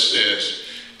 12, it says,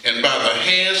 and by the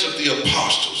hands of the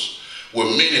apostles were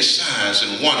many signs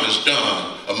and wonders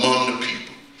done among the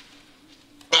people.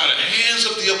 By the hands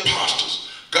of the apostles,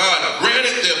 God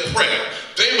granted their prayer.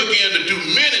 They began to do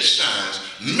many signs,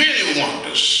 many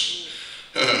wonders.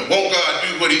 Won't God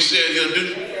do what he said he'll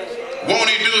do? Won't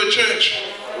he do it, church?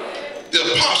 The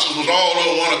apostles was all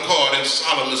on one accord in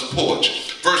Solomon's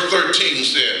porch. Verse 13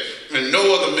 said, and no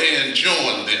other man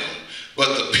joined them,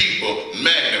 but the people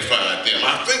magnified them.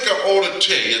 I think I ought to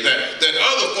tell you that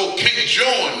other folk can't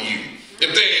join you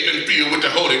if they ain't been filled with the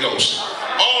Holy Ghost.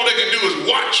 All they can do is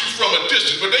watch you from a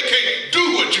distance, but they can't do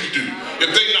what you do if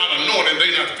they're not anointed,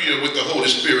 they're not filled with the Holy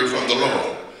Spirit from the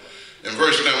Lord. In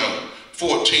verse number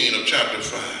 14 of chapter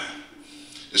 5,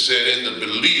 it said, and the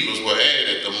believers were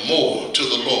added the more to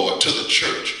the Lord, to the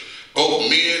church, both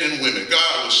men and women.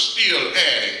 God was still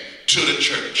adding to the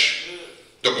church.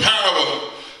 The power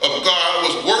of God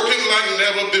was working like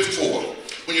never before.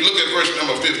 When you look at verse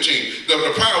number 15,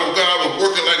 the power of God was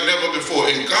working like never before,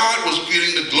 and God was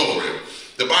getting the glory.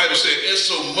 The Bible said,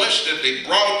 insomuch that they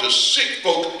brought the sick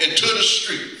folk into the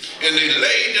street, and they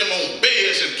laid them on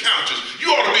beds and couches. You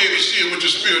ought to be able to see it with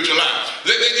your spiritual eye.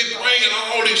 They bringing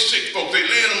all these sick folk. They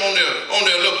laying them on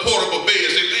their little portable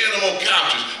beds. They laying them on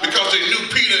couches because they knew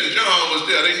Peter and John was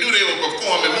there. They knew they were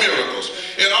performing miracles.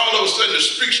 And all of a sudden the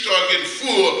streets started getting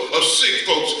full of sick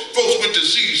folks with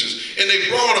diseases. And they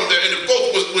brought them there. And the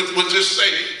folks would just say,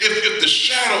 if the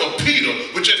shadow of Peter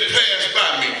would just pass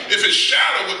by me, if his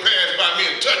shadow would pass by me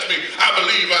and touch me, I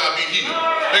believe I'll be healed.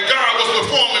 And God was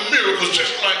performing miracles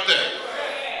just like that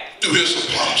through his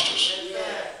apostles.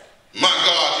 My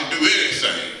God can do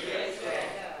anything.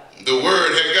 The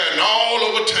word had gotten all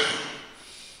over town.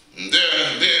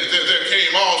 There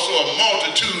came also a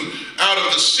multitude out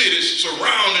of the cities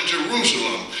surrounding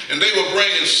Jerusalem, and they were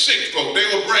bringing sick folk. They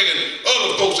were bringing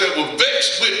other folks that were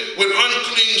vexed with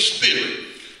unclean spirit.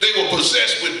 They were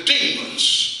possessed with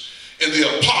demons, and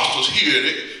the apostles healed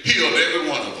every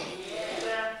one of them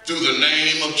through the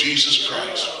name of Jesus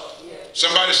Christ.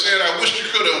 Somebody said, I wish you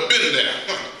could have been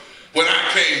there when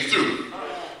I came through.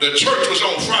 The church was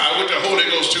on fire with the Holy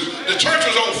Ghost too. The church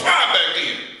was on fire back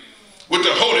then with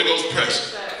the Holy Ghost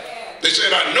present. They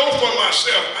said, I know for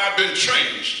myself I've been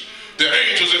changed. The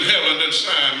angels in heaven done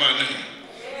signed my name.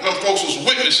 Them folks was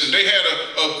witnessing. They had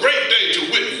a great day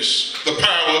to witness the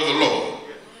power of the Lord.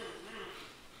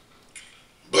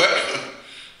 But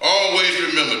always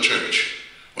remember, church,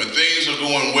 when things are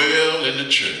going well in the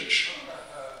church,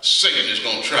 Satan is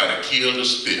going to try to kill the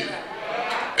spirit.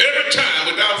 Every time,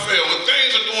 without fail, when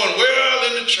things are going well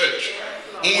in the church,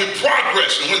 when we're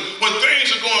progressing, when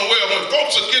things are going well, when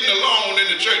folks are getting along in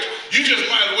the church, you just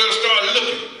might as well start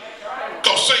looking,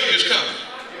 because Satan is coming.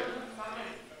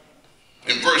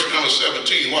 In verse number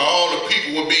 17, while all the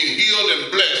people were being healed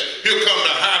and blessed, here come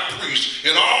the high priest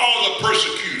and all the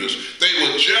persecutors. They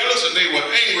were jealous and they were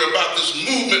angry about this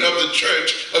movement of the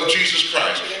church of Jesus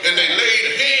Christ. And they laid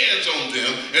hands on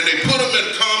them and they put them in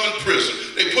common prison.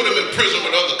 They put them in prison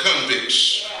with other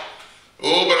convicts.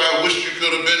 Oh, but I wish you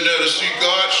could have been there to see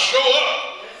God show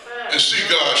up and see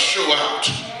God show out.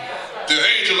 The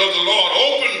angel of the Lord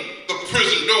opened the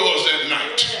prison doors that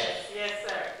night.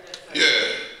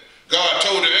 Yeah. God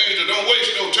told the angel, don't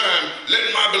waste no time. Let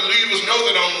my believers know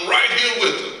that I'm right here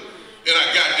with them. And I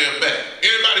got their back.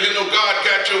 Anybody here know God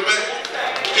got your back?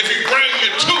 If he bring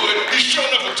you to it, he's sure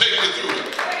enough to take you through it.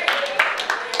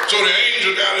 So the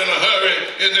angel got in a hurry.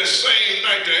 And that same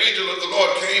night, the angel of the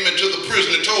Lord came into the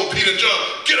prison and told Peter and John,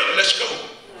 get up, let's go.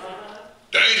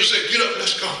 The angel said, get up,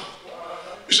 let's go.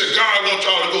 He said, God wants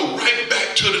y'all to go right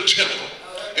back to the temple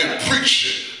and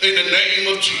preach it in the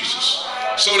name of Jesus.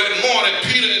 So that morning,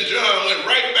 Peter and John went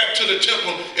right back to the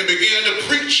temple and began to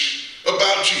preach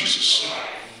about Jesus.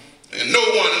 And no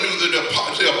one knew that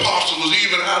the apostle was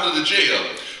even out of the jail.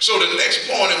 So the next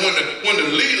morning, when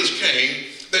the leaders came,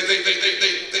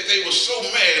 they were so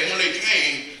mad when they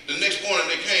came. The next morning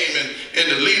they came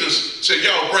and the leaders said,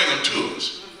 y'all bring them to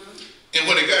us. And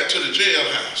when they got to the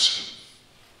jailhouse,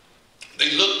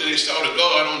 they looked and they saw the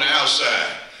guard on the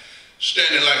outside.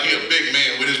 standing like he a big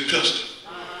man with his pistol.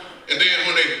 And then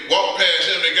when they walked past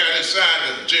him, they got inside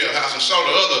the jailhouse and saw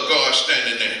the other guards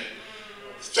standing there,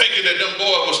 thinking that them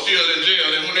boys were still in jail.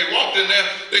 And when they walked in there,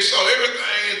 they saw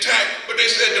everything intact, but they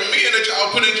said, the men that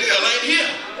y'all put in jail ain't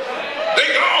here.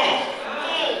 They gone.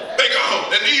 They gone.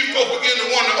 And these folks begin to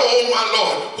wonder, oh my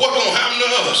Lord, what's gonna happen to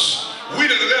us? We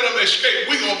didn't let them escape.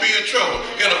 We're gonna be in trouble.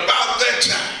 And about that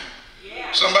time,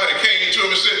 somebody came to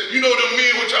him and said, you know them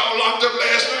men which y'all locked up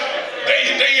last night?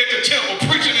 They at the temple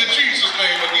preaching in Jesus'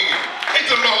 name again. Ain't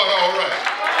the Lord all right?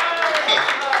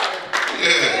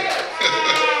 Yeah.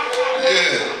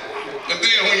 Yeah. And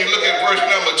then when you look at verse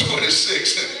number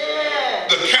 26,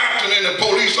 the captain and the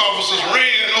police officers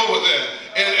ran over there.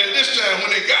 And this time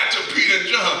when they got to Peter and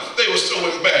John, they were so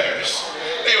embarrassed.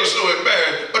 They were so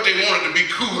embarrassed, but they wanted to be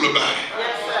cool about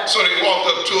it. So they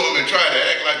walked up to them and tried to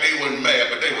act like they wasn't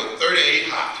mad, but they were 38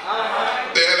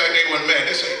 hot. They act like they wasn't mad.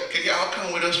 They said, can y'all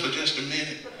come with us for just a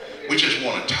minute? We just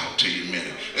want to talk to you a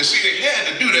minute. And see, they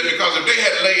had to do that because if they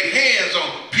had laid hands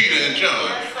on Peter and John,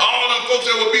 all them folks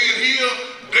that were being healed,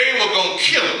 they were going to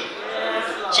kill them.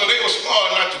 So they were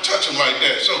smart not to touch them like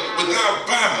that. So without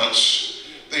violence,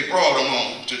 they brought them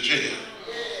on to jail.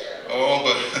 Oh,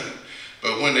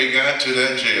 but when they got to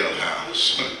that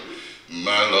jailhouse,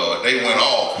 my Lord, they went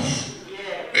off.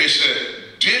 They said,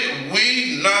 did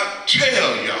we not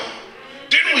tell y'all?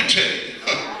 Didn't we tell you?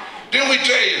 Didn't we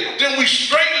tell you? Didn't we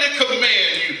straightly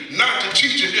command you not to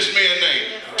teach in this man's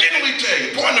name? Didn't we tell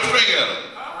you? Point the finger at him.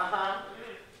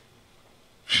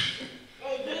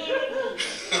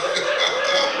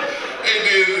 They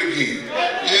did it again.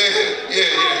 Yeah.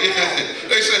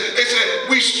 They said,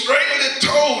 we straightly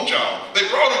told y'all. They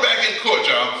brought them back in court,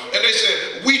 y'all, and they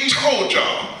said, we told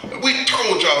y'all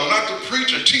not to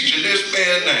preach or teach in this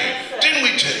man's name. Didn't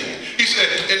we tell you? He said,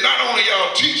 and not only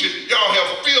y'all teach it, y'all have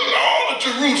filled all of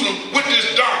Jerusalem with this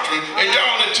doctrine, and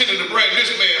y'all intended to bring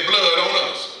this man's blood on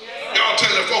us. Y'all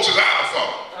telling the folks it's our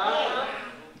fault.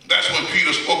 That's when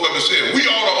Peter spoke up and said, we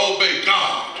ought to obey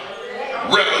God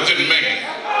rather than man.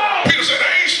 Peter said, I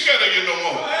ain't scared of you no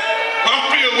more. I'm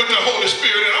filled with the Holy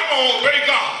Spirit, and I'm going to obey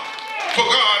God. For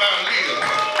God I live,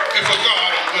 and for God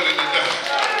I'm willing to die.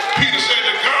 Peter said,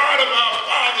 the God of our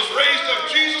fathers raised up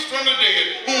Jesus from the dead,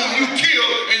 whom you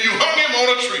killed, and you hung him on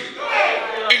a tree.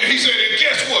 And he said, and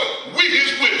guess what? We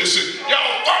his witnesses.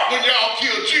 Y'all thought when y'all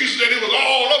killed Jesus that it was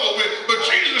all over with, but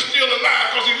Jesus is still alive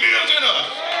because he lives in us.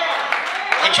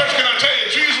 And church, can I tell you,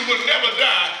 Jesus will never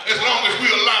die as long as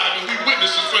we're alive and we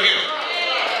witnesses for him.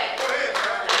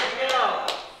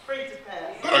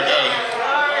 But I got it.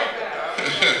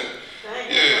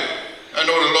 Yeah, I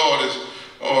know the Lord is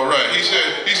all right. He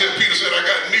said, Peter said, I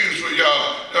got news for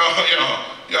y'all.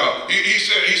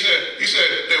 He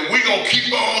said that we're going to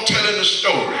keep on telling the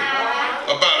story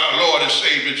about our Lord and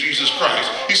Savior Jesus Christ.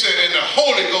 He said, and the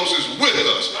Holy Ghost is with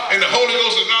us. And the Holy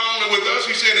Ghost is not only with us,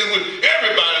 he said it's with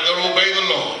everybody that obey the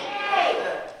Lord.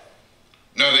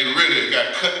 Now they really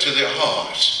got cut to their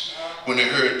hearts when they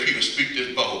heard Peter speak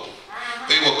this bold.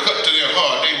 They were cut to their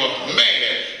heart. They were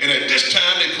mad. And at this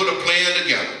time they put a plan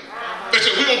together. They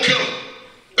said, we're going to kill him.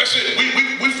 That's it.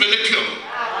 We finna kill him.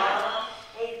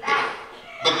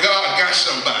 But God got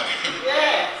somebody.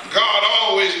 God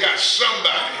always got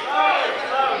somebody.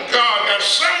 God got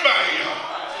somebody,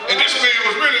 y'all. And this man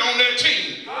was really on that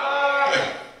team.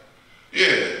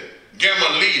 Yeah.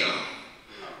 Gamaliel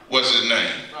was his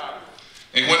name.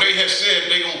 And when they had said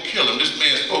they're going to kill him, this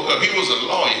man spoke up. He was a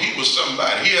lawyer. He was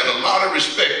somebody. He had a lot of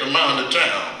respect around the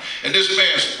town. And this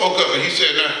man spoke up and he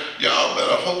said, now, y'all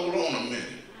better hold on a minute.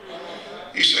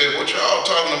 He said, what y'all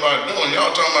talking about doing?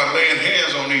 Y'all talking about laying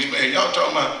hands on these men. Y'all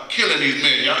talking about killing these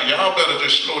men. Y'all better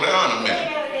just slow down a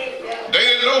minute. They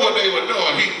didn't know what they were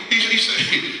doing.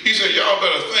 He said, y'all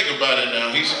better think about it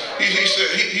now. He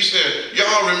said,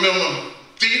 y'all remember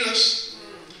Thetis?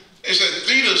 He said,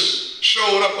 Thetis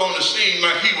showed up on the scene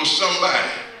like he was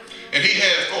somebody. And he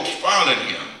had folks following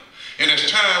him. And as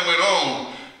time went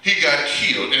on, he got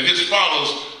killed. And his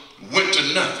followers went to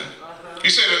nothing. He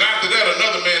said, and after that,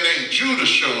 another man named Judas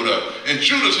showed up. And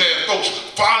Judas had folks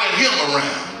following him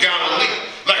around Galilee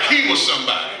like he was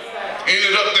somebody.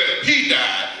 Ended up that he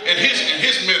died and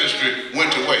his ministry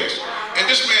went to waste. And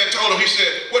this man told him, he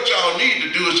said, what y'all need to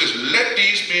do is just let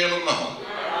these men alone.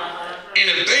 And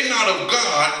if they not of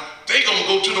God, they gonna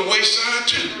go to the wayside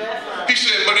too. He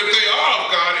said, but if they are of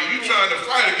God and you trying to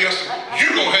fight against them, you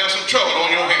gonna have some trouble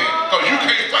on your hand because you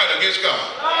can't fight against God.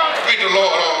 Ain't the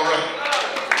Lord all right?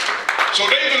 So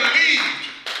they believed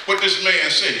what this man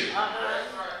said.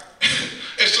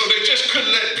 And so they just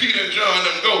couldn't let Peter and John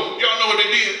them go. Y'all know what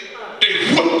they did? They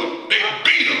whooped them. They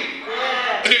beat them.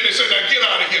 And then they said, now get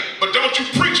out of here. But don't you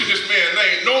preach in this man's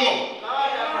name no more.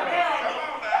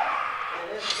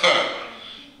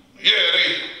 Yeah,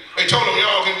 they told him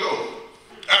y'all can go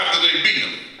after they beat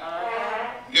him.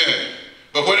 Yeah,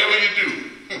 but whatever you do,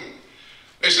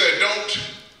 they said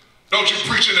don't you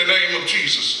preach in the name of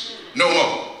Jesus no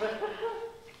more.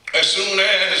 As soon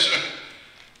as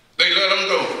they let him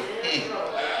go,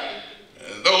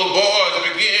 those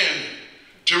boys began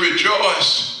to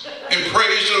rejoice and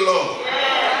praise the Lord.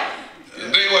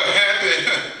 They were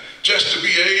happy just to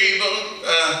be able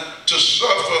to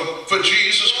suffer for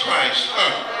Jesus Christ.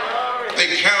 They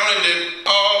counted it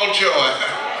all joy.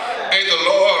 Ain't the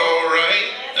Lord all right?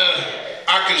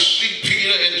 I can see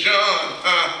Peter and John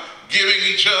giving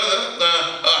each other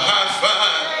a high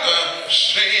five,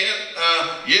 saying,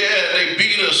 yeah, they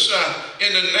beat us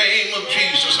in the name of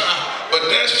Jesus. But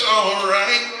that's all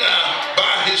right.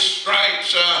 By his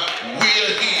stripes,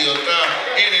 we're healed.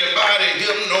 Anybody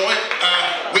here know it?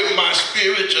 With my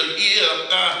spiritual ear,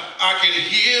 I can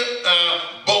hear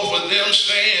both of them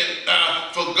saying,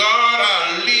 for God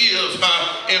I live,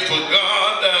 and for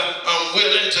God I'm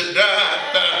willing to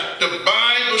die. The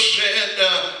Bible said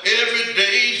every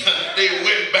day they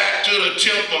went back to the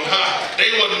temple.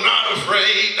 They were not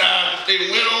afraid. They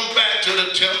went on back to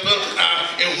the temple,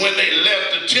 and when they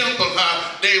left the temple,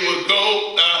 they would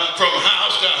go from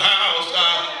house to house,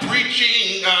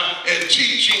 preaching and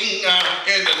teaching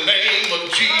in the name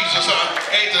of Jesus.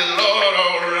 Ain't the Lord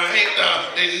all right?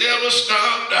 They never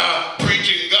stopped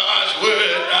preaching God's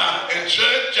word. And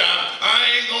church, I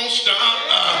ain't gonna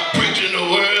stop preaching the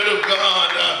word of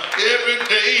God. Every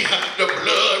day the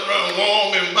blood run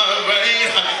warm in my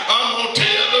vein. I'm gonna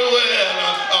tell the world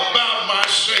about my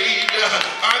Savior.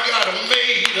 I got a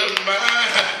made up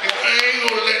mind. I ain't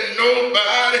gonna let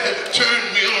nobody turn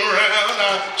me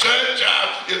around. Church,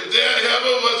 if there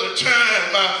ever was a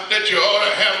time that you ought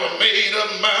to have a made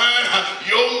up mind,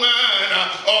 your mind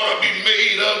ought to be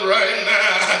made up right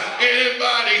now.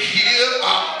 Anybody here?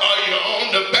 Are you on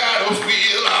the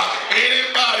battlefield?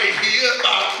 Anybody here?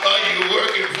 Are you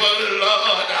working for the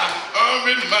Lord? I'm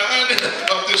reminded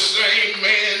of the same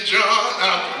man,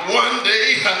 John. One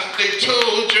day they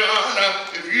told John,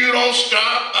 if you don't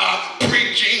stop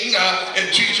preaching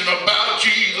and teaching about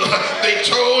Jesus, they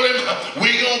told him,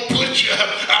 we gonna put you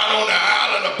out on the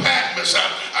island of Patmos.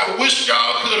 I wish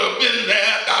y'all could have been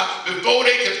there before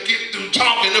they could get through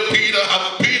talking to Peter.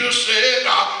 Peter said,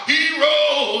 he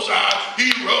rose.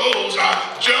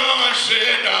 John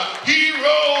said, he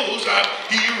rose.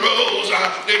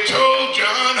 They told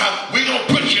John, we gonna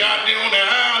put you out there on the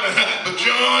island. But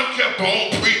John kept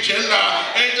on preaching.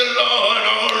 Ain't the Lord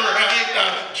all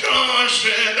right? John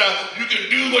said, you can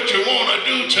do what you want to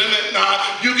do to me.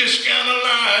 You can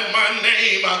scandalize my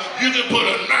name. You can put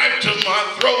a knife to my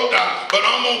throat. But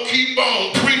I'm going to keep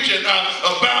on preaching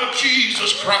about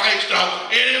Jesus Christ.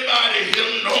 Anybody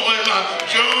here know him?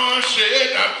 John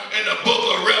said in the book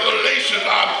of Revelation,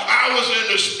 I was in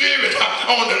the spirit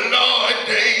on the Lord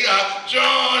day.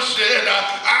 John said,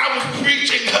 I was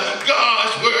preaching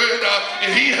God's word,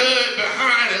 and he heard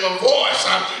behind him a voice,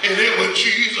 and it was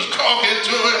Jesus talking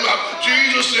to him.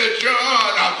 Jesus said,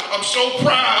 John, I'm so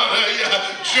proud of you.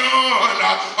 John,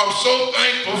 I'm so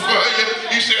thankful for you.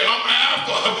 He said, I'm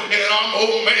Alpha and I'm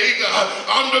Omega.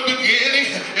 I'm the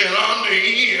beginning and I'm the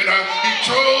end. He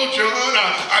told John,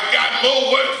 I got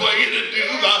more work for you to do.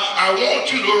 I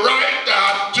want you to write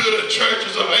to the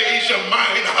churches of Asia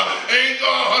Minor. Ain't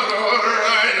God all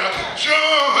right?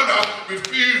 John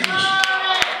refused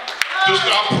to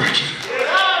stop preaching.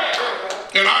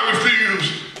 And I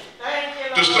refuse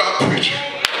to stop preaching.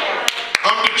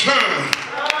 I'm determined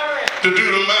to do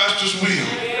the Master's will.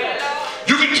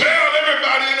 You can tell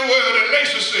everybody in the world that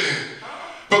LACEY said,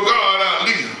 for God I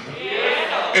live,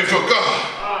 and for God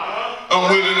I'm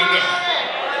willing to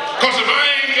die. Because if I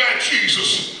ain't got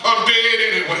Jesus, I'm dead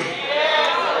anyway.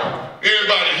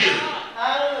 Anybody here?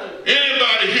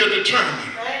 Anybody here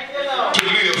determined to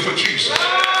live for Jesus?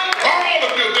 All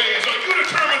of your days, are you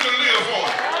determined to live for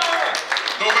him?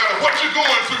 No matter what you're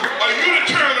going through, are you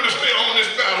determined to stay on this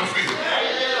battlefield?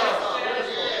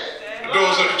 The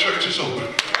doors of the church is open.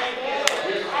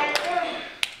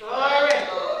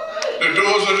 The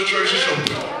doors of the church is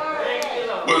open.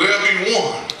 Will there be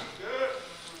one?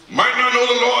 Might not know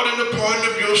the Lord in the pardon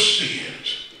of your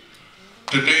sins.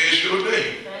 Today is your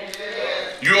day.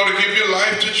 You ought to give your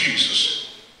life to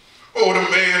Jesus. Oh, the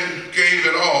man gave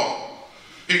it all.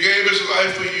 He gave his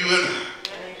life for you and I.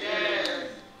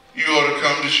 You ought to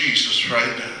come to Jesus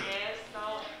right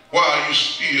now while you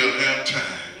still have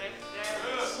time.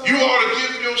 You ought to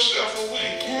give yourself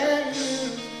away.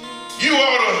 You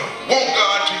ought to want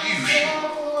God to use you.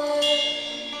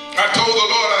 I told the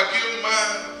Lord I'd give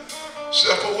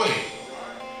myself away.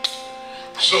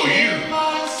 So you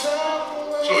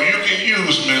can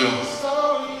use me, Lord.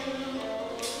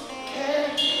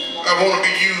 I want to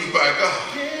be used by God.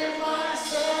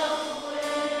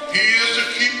 He is the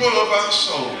keeper of our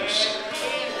souls.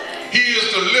 He is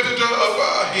the lifter of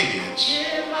our heads.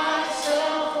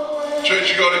 Church,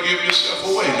 you got to give yourself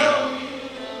away now.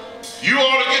 You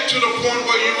ought to get to the point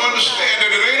where you understand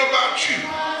that it ain't about you.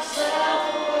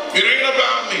 It ain't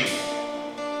about me.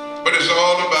 But it's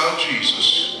all about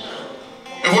Jesus.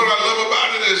 And what I love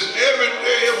about it is every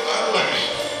day of my life,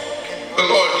 the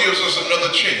Lord gives us another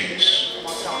chance.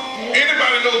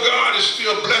 Anybody know God is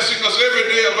still blessing us every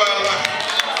day of our life?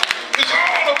 It's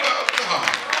all about God.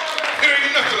 It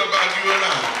ain't nothing about you and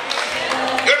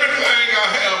I. Everything I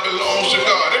have belongs to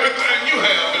God. Everything you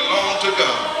have belongs to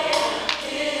God.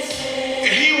 And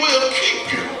He will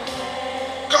keep you.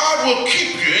 God will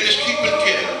keep you in His keeping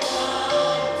care.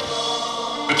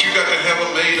 But you got to have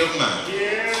a made up mind.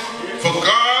 For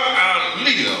God I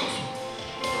live,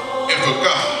 and for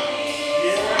God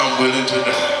I'm willing to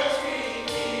die.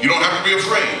 You don't have to be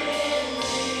afraid.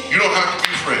 You don't have to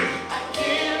be afraid.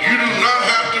 You do not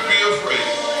have to be afraid.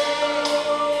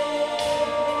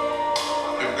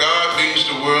 If God means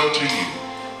the world to you,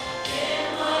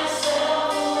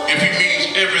 if He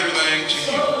means everything to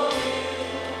you,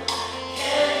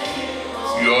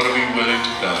 you ought to be willing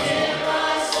to die for Him.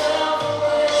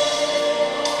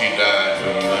 He died for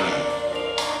you and I,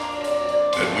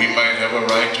 that we might have a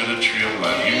right to the tree of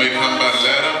life. You may come by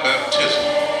ladder baptism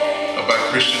or by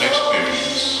Christian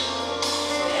experience.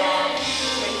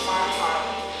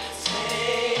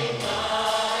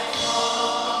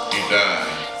 He died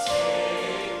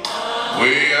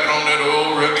way out on that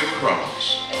old rugged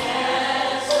cross.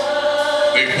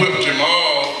 They whipped Him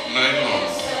all night long.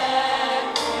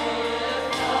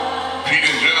 Peter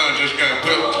and John just got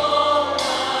whipped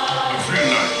a few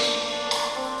nights.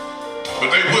 But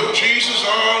they whipped Jesus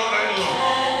all night long.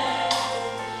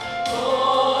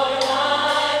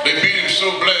 They beat Him so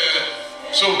bad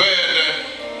that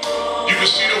you could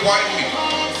see the white meat.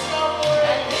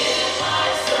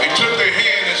 They took their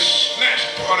hand and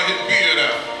snatched part of His beard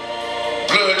out.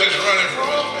 Blood just running from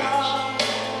His face.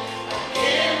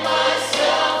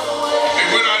 They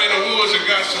went out in the woods and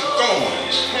got some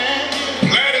thorns,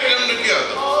 planted them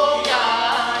together,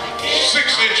 6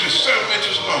 inches, 7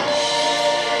 inches long,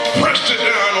 pressed it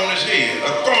down on His head,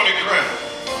 a thorny crown.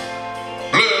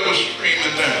 Blood was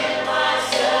streaming down.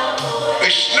 They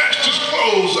snatched His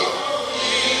clothes off.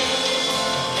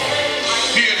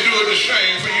 He endured the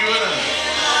shame for you and I.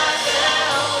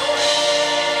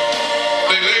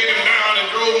 They laid Him down and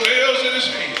drove nails in His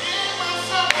hands.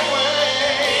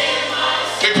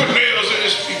 They put nails in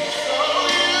His feet.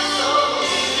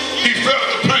 He felt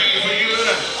the pain for you and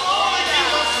I.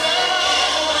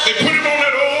 They put Him on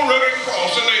that old rugged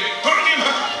cross and they hung Him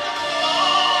high.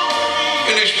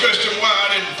 And they stretched Him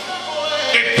wide and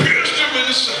they pierced Him in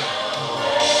the side.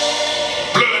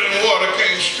 Blood and water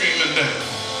came streaming down.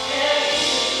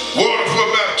 Water for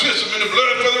baptism and the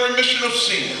blood for the remission of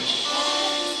sins.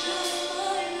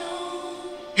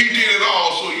 He did it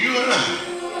all so you and I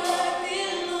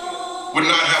would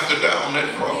not have to die on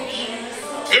that cross.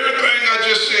 Everything I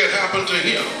just said happened to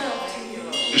Him.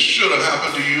 It should have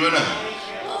happened to you and I.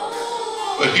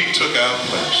 But He took our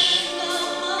place.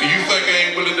 Do you think I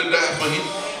ain't willing to die for Him?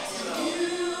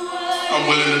 I'm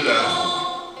willing to die for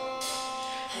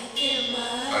Him.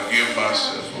 I give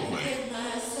myself away.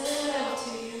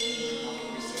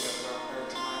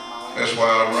 That's why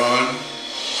I run.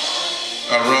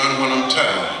 I run when I'm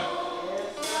tired.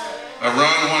 I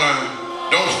run when I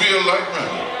don't feel like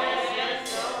running.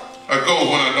 I go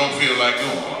when I don't feel like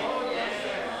going.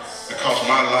 Because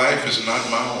my life is not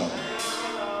my own.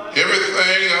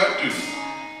 Everything I do,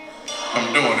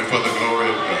 I'm doing it for the glory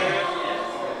of God.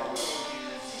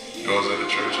 Doors of the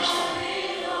churches.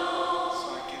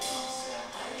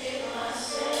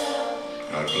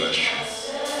 God bless you.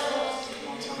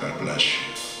 God bless you.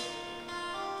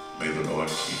 May the Lord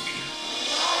keep you.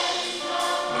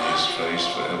 May His face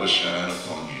forever shine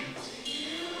upon you.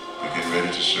 We're getting ready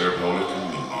to serve Holy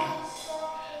Communion.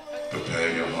 Prepare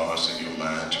your hearts and your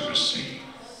mind to receive.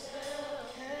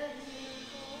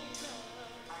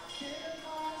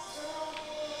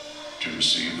 To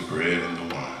receive the bread and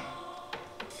the wine,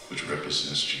 which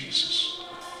represents Jesus,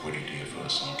 what He did for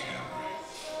us on Calvary.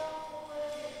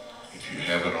 If you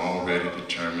haven't already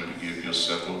determined to give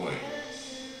yourself away,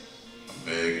 I'm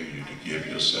begging you to give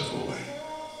yourself away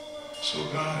so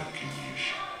God can use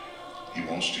you. He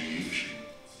wants to use you,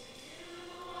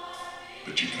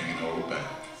 but you can't hold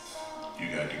back. You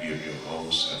got to give your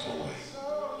whole self away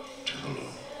to the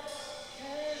Lord.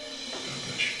 God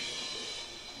bless you.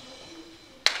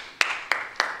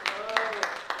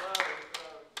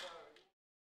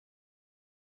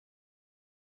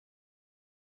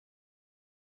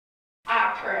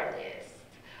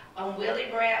 Willie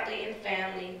Bradley and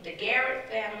family, the Garrett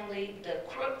family, the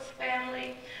Crooks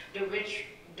family, the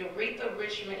Retha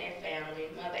Richmond and family,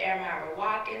 Mother Elmira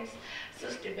Watkins,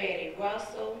 Sister Betty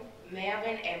Russell,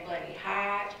 Melvin and Bunny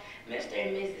Hodge, Mr.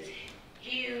 and Mrs.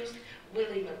 Hughes,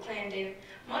 Willie McClendon,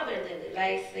 Mother Lily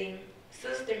Lacey,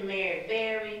 Sister Mary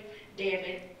Berry,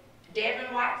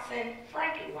 Devin Watson,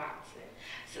 Frankie Watson,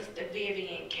 Sister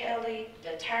Vivian Kelly,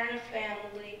 the Turner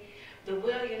family, the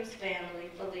Williams family,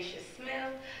 Felicia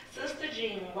Smith, Sister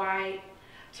Jean White,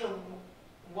 to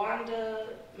Wanda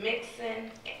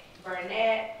Mixon,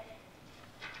 Burnett,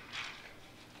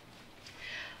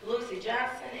 Lucy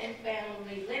Johnson and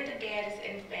family, Linda Gaddis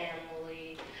and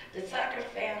family, the Tucker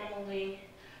family,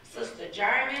 Sister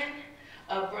German,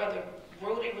 Brother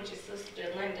Rudy, which is Sister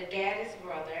Linda Gaddis'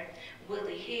 brother,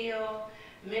 Willie Hill,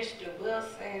 Mr.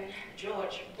 Wilson,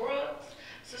 George Brooks,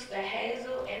 Sister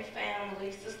Hazel and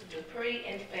family, Sister Dupree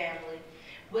and family,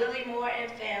 Willie Moore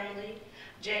and family,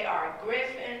 J.R.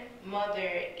 Griffin, Mother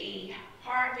E.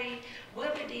 Harvey,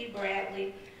 Willie D.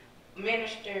 Bradley,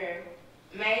 Minister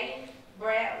May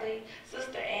Bradley,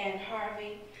 Sister Ann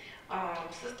Harvey,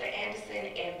 Sister Anderson,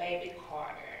 and Baby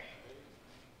Carter.